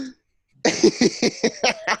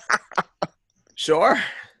 Sure.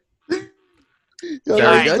 That Very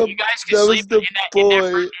Guys, good. was you guys that can was sleep the in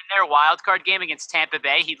boy. their wild card game against Tampa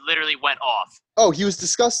Bay. He literally went off. Oh, he was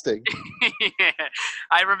disgusting.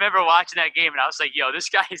 I remember watching that game, and I was like, "Yo, this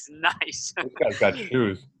guy is nice." This guy's got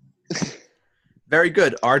shoes. Very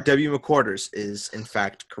good. R.W. McQuarters is, in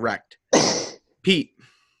fact, correct. Pete,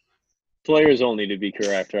 Players only to be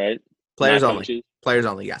correct, right? players Not only. coaches. Players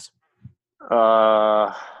only, yes.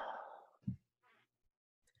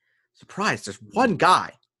 Surprise, there's one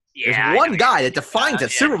guy. Yeah, There's I one know guy you're that defines yeah.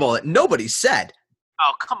 that Super Bowl that nobody said.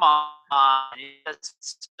 Oh, come on. That's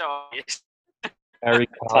so. Harry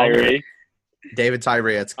Collins. Tyree. David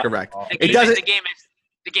Tyree, that's correct. The It doesn't.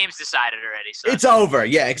 the game's decided already. So It's over.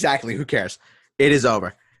 Yeah, exactly. Who cares? It is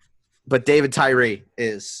over. But David Tyree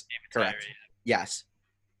is correct. Tyree. Yes.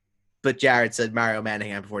 But Jared said Mario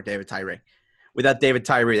Manningham before David Tyree. Without David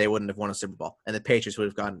Tyree, they wouldn't have won a Super Bowl, and the Patriots would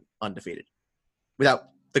have gone undefeated. Without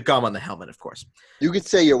the gum on the helmet, of course. You could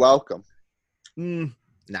say you're welcome.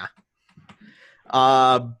 Nah.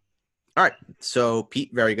 All right. So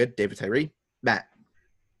Pete, very good. David Tyree. Matt,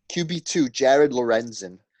 QB2, Jared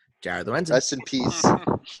Lorenzen. Jared Lorenzen. Rest in peace.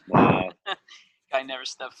 Wow. Guy never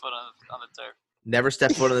stepped foot on the turf. Never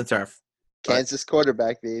stepped foot on the turf. Kansas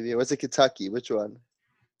quarterback, baby. Or was it Kentucky? Which one?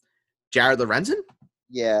 Jared Lorenzen?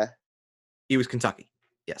 Yeah. He was Kentucky.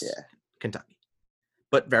 Yes. Yeah. Kentucky.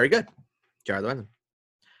 But very good. Jared Lorenzen.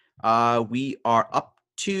 We are up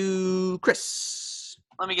to Chris.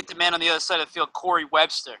 Let me get the man on the other side of the field, Corey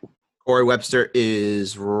Webster. Corey Webster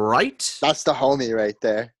is right. That's the homie right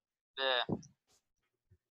there. Yeah.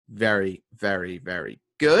 Very, very, very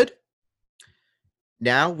good.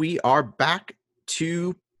 Now we are back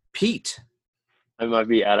to Pete. I might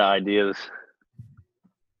be out of ideas.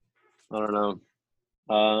 I don't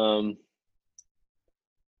know.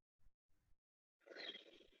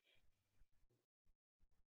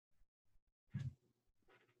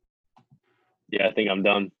 Yeah, I think I'm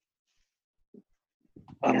done.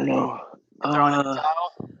 I don't know. Throwing in the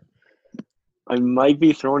towel. I might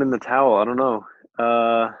be throwing in the towel. I don't know.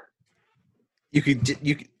 You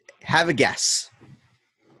could have a guess.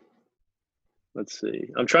 Let's see.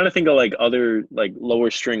 I'm trying to think of like other like lower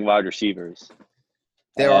string wide receivers.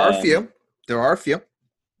 There are a few. There are a few.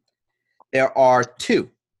 There are two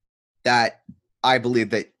that I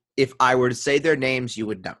believe that if I were to say their names, you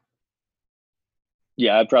would know.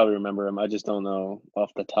 Yeah, I probably remember him. I just don't know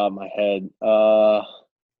off the top of my head.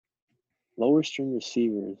 Lower string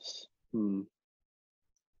receivers.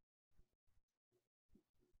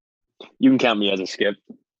 You can count me as a skip.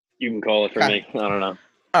 You can call it for Okay. me. I don't know.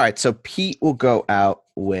 All right, so Pete will go out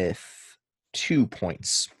with 2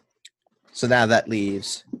 points. So now that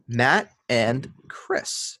leaves Matt and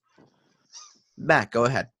Chris. Matt, go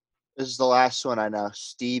ahead. This is the last one I know.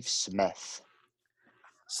 Steve Smith.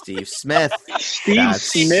 Steve Smith. Steve That's-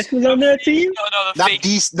 Smith was on that team? No, the Not fake.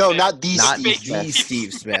 these. No, not these. Not Steve the Smith.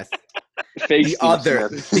 Steve Smith. Fake The Steve other,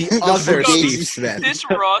 Smith. the other Fugazi. Steve Smith. This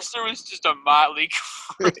roster was just a motley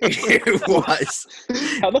crew. It was.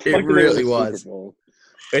 How the fuck It did they really win a was. Super Bowl?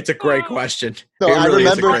 It's a great question. No, it I really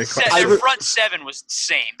is a remember- great Se- question. Their front seven was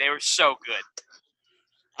insane. They were so good.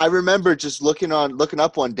 I remember just looking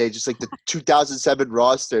up one day, just like the 2007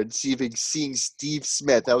 roster and seeing Steve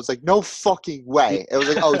Smith. I was like, no fucking way. It was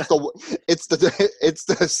like, oh, it's the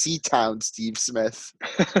Seatown Steve Smith.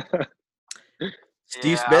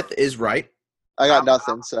 Steve Yeah, Smith is right. I got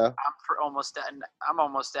nothing. So I'm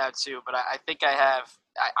almost out too, but I think I have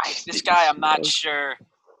this guy. I'm not sure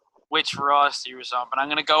which roster he was on, but I'm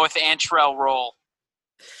gonna go with Antrell Roll.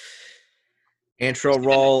 Antrell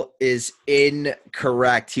Roll is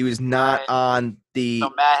incorrect. He was not Right. on the So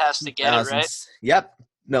Matt has to get it 2000s. right, Yep.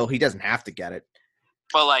 No, he doesn't have to get it.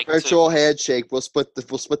 but like to virtual handshake. We'll split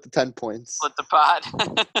the 10 points. split the pod.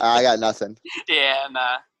 I got nothing. Yeah, and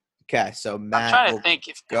Okay, so I'm Matt trying to will think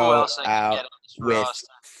if who go else I can out get on this with roster.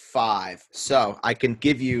 5. So I can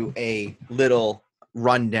give you a little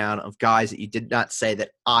rundown of guys that you did not say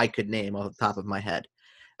that I could name off the top of my head.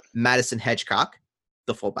 Madison Hedgecock,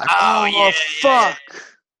 the fullback. Oh, yeah, fuck!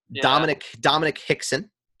 Yeah. Dominic Hickson.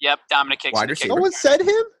 Yep, Dominic Hickson. Wide the receiver. No kicker. one said him.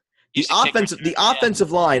 The He's the kicker. offensive Yeah.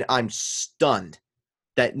 offensive line, I'm stunned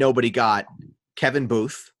that nobody got Kevin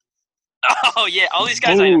Booth. Oh yeah, all these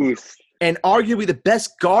guys I know. Booth. And arguably the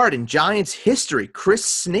best guard in Giants history, Chris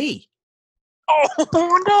Snee.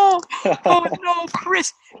 Oh no! Oh no,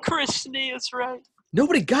 Chris Snee, that's right.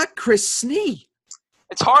 Nobody got Chris Snee.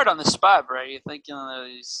 It's hard on the spot, bro. You think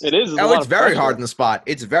these? It is. Oh, it's very hard in the spot.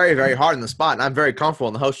 It's very, very hard in the spot, and I'm very comfortable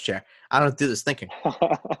in the host chair. I don't do this thinking.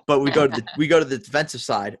 But we go to the defensive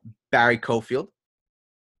side. Barry Cofield,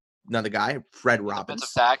 another guy. Fred Defensive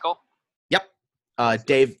Robbins. tackle. Yep.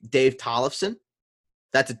 Dave Tollefson.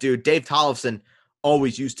 That's a dude. Dave Tollefson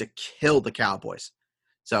always used to kill the Cowboys.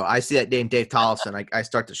 So I see that name, Dave Tollefson. I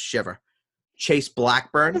start to shiver. Chase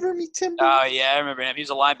Blackburn. Never meet Tim. Oh yeah, I remember him. He was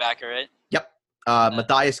a linebacker, right? Yep.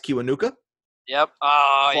 Matthias Kiwanuka. Yep.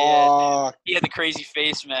 Oh yeah. Fuck. He had the crazy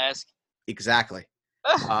face mask. Exactly.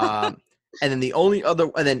 And then the only other,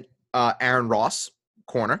 and then Aaron Ross,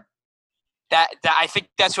 corner. That I think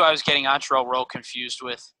that's who I was getting Antrell Roll confused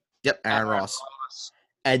with. Yep, Aaron Ross.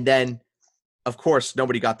 And then, of course,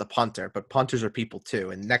 nobody got the punter, but punters are people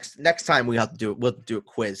too. And next time we'll do a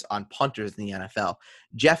quiz on punters in the NFL.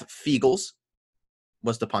 Jeff Fiegels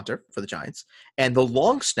was the punter for the Giants, and the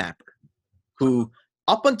long snapper, who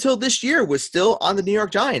up until this year was still on the New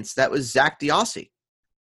York Giants. That was Zach Diossi.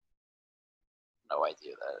 No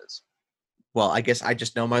idea who that is. Well, I guess I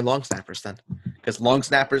just know my long snappers then, because long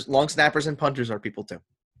snappers and punters are people too.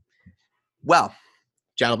 Well,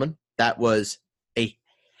 gentlemen, that was a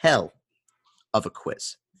hell of a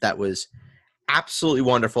quiz. That was absolutely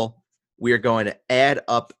wonderful. We are going to add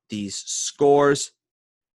up these scores,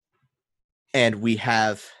 and we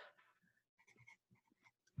have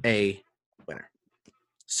a winner.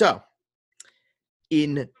 So,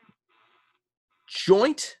 in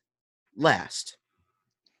joint last,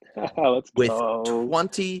 Let's with go.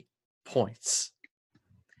 20 points.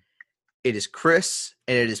 It is Chris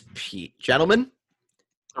and it is Pete. Gentlemen,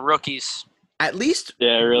 The rookies. at least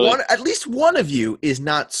Yeah, really. one of you is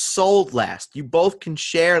not sold last. You both can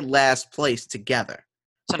share last place together.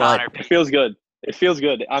 It's an But- honor, It Pete. feels good. It feels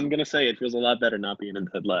good. I'm gonna say it feels a lot better not being in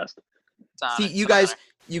dead last. It's an honor. See, It's you an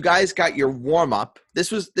guys honor. got your warm up.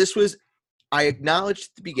 This was I acknowledged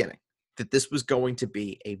at the beginning that this was going to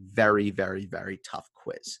be a very, very, very tough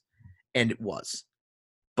quiz. And it was.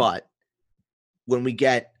 But when we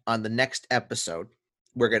get on the next episode,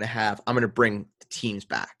 I'm going to bring the teams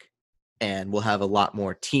back. And we'll have a lot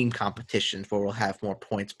more team competitions where we'll have more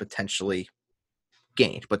points potentially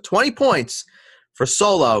gained. But 20 points for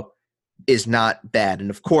solo is not bad. And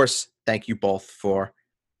of course, thank you both for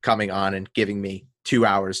coming on and giving me 2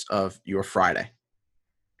 hours of your Friday.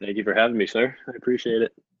 Thank you for having me, sir. I appreciate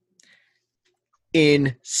it.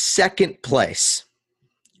 In second place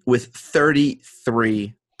with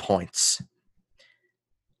 33 points,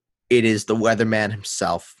 it is the weatherman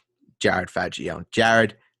himself, Jared Fagione.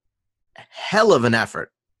 Jared, hell of an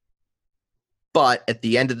effort. But at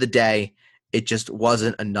the end of the day, it just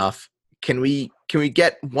wasn't enough. Can we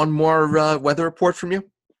get one more weather report from you?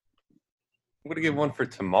 I'm going to give one for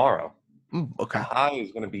tomorrow. Okay. The high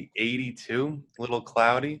is going to be 82, a little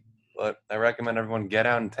cloudy, but I recommend everyone get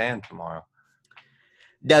out and tan tomorrow.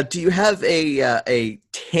 Now, do you have a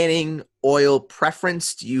tanning oil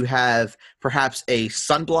preference? Do you have perhaps a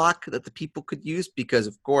sunblock that the people could use? Because,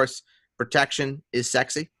 of course, protection is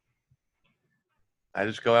sexy. I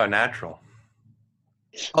just go out natural.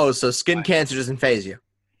 Oh, so skin cancer doesn't faze you.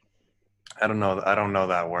 I don't know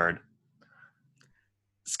that word.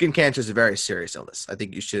 Skin cancer is a very serious illness. I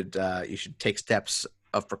think you should take steps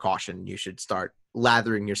of precaution. You should start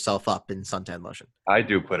lathering yourself up in suntan lotion. I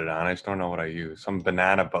do put it on. I just don't know what I use. Some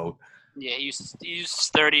banana boat. Yeah, use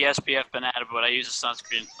 30 SPF banana, but I use a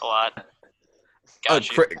sunscreen a lot.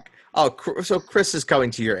 Gotcha. So Chris is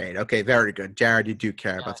coming to your aid. Okay, very good. Jared, you do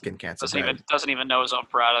care about skin cancer. Doesn't even know his own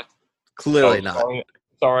product. Clearly not.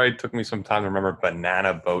 Sorry, it took me some time to remember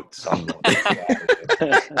banana boat sunblock.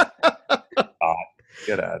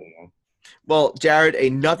 Get out of here. Well, Jared,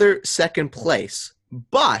 another second place,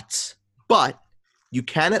 but you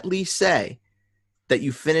can at least say that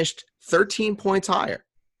you finished 13 points higher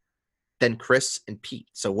than Chris and Pete.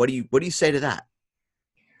 So what do you say to that?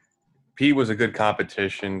 Pete was a good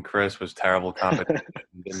competition. Chris was terrible competition.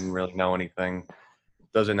 Didn't really know anything.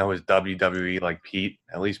 Doesn't know his WWE like Pete.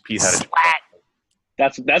 At least Pete had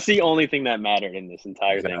a That's the only thing that mattered in this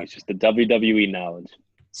entire thing. It's just the WWE knowledge.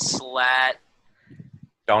 Slat.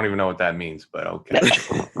 Don't even know what that means, but okay.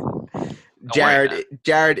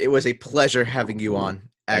 Jared, it was a pleasure having you on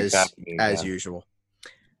as usual.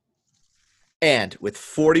 And with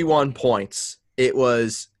 41 points, it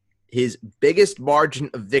was his biggest margin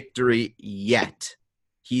of victory yet.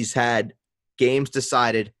 He's had games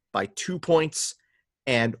decided by 2 points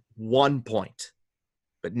and 1 point.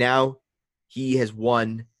 But now he has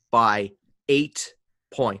won by 8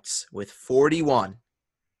 points with 41.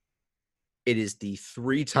 It is the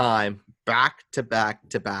 3-time back-to-back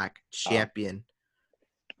champion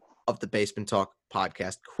of the Basement Talk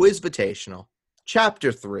podcast, Quizvitational,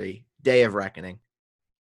 Chapter 3, Day of Reckoning.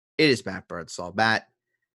 It is Matt Birdsall. Matt,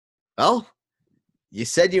 well, you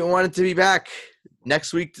said you wanted to be back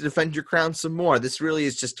next week to defend your crown some more. This really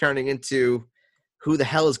is just turning into who the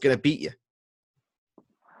hell is going to beat you.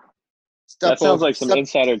 That sounds like some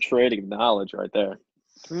insider trading knowledge right there.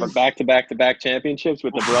 But back-to-back championships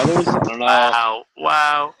with the brothers? I don't know.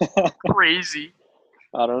 Wow. Crazy.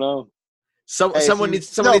 I don't know. Someone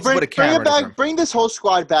needs to put a camera. Bring this whole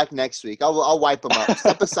squad back next week. I'll wipe them up.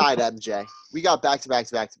 Step aside, MJ. We got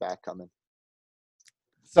back-to-back coming.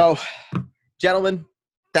 So, gentlemen,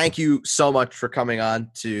 thank you so much for coming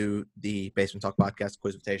on to the Basement Talk podcast,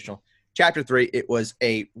 Quizvitational, Chapter 3. It was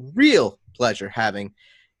a real pleasure having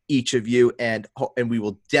each of you, and we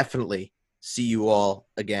will definitely see you all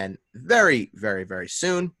again very, very, very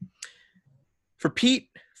soon. For Pete,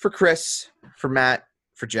 for Chris, for Matt,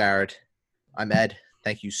 for Jared, I'm Ed.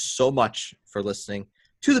 Thank you so much for listening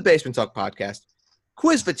to the Basement Talk podcast,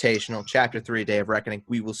 Quizvitational, Chapter 3, Day of Reckoning.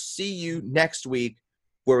 We will see you next week,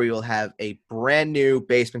 where we will have a brand new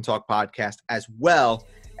Basement Talk podcast, as well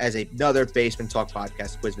as another Basement Talk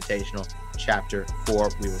podcast, Quizvitational, Chapter 4.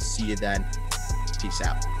 We will see you then. Peace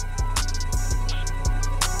out.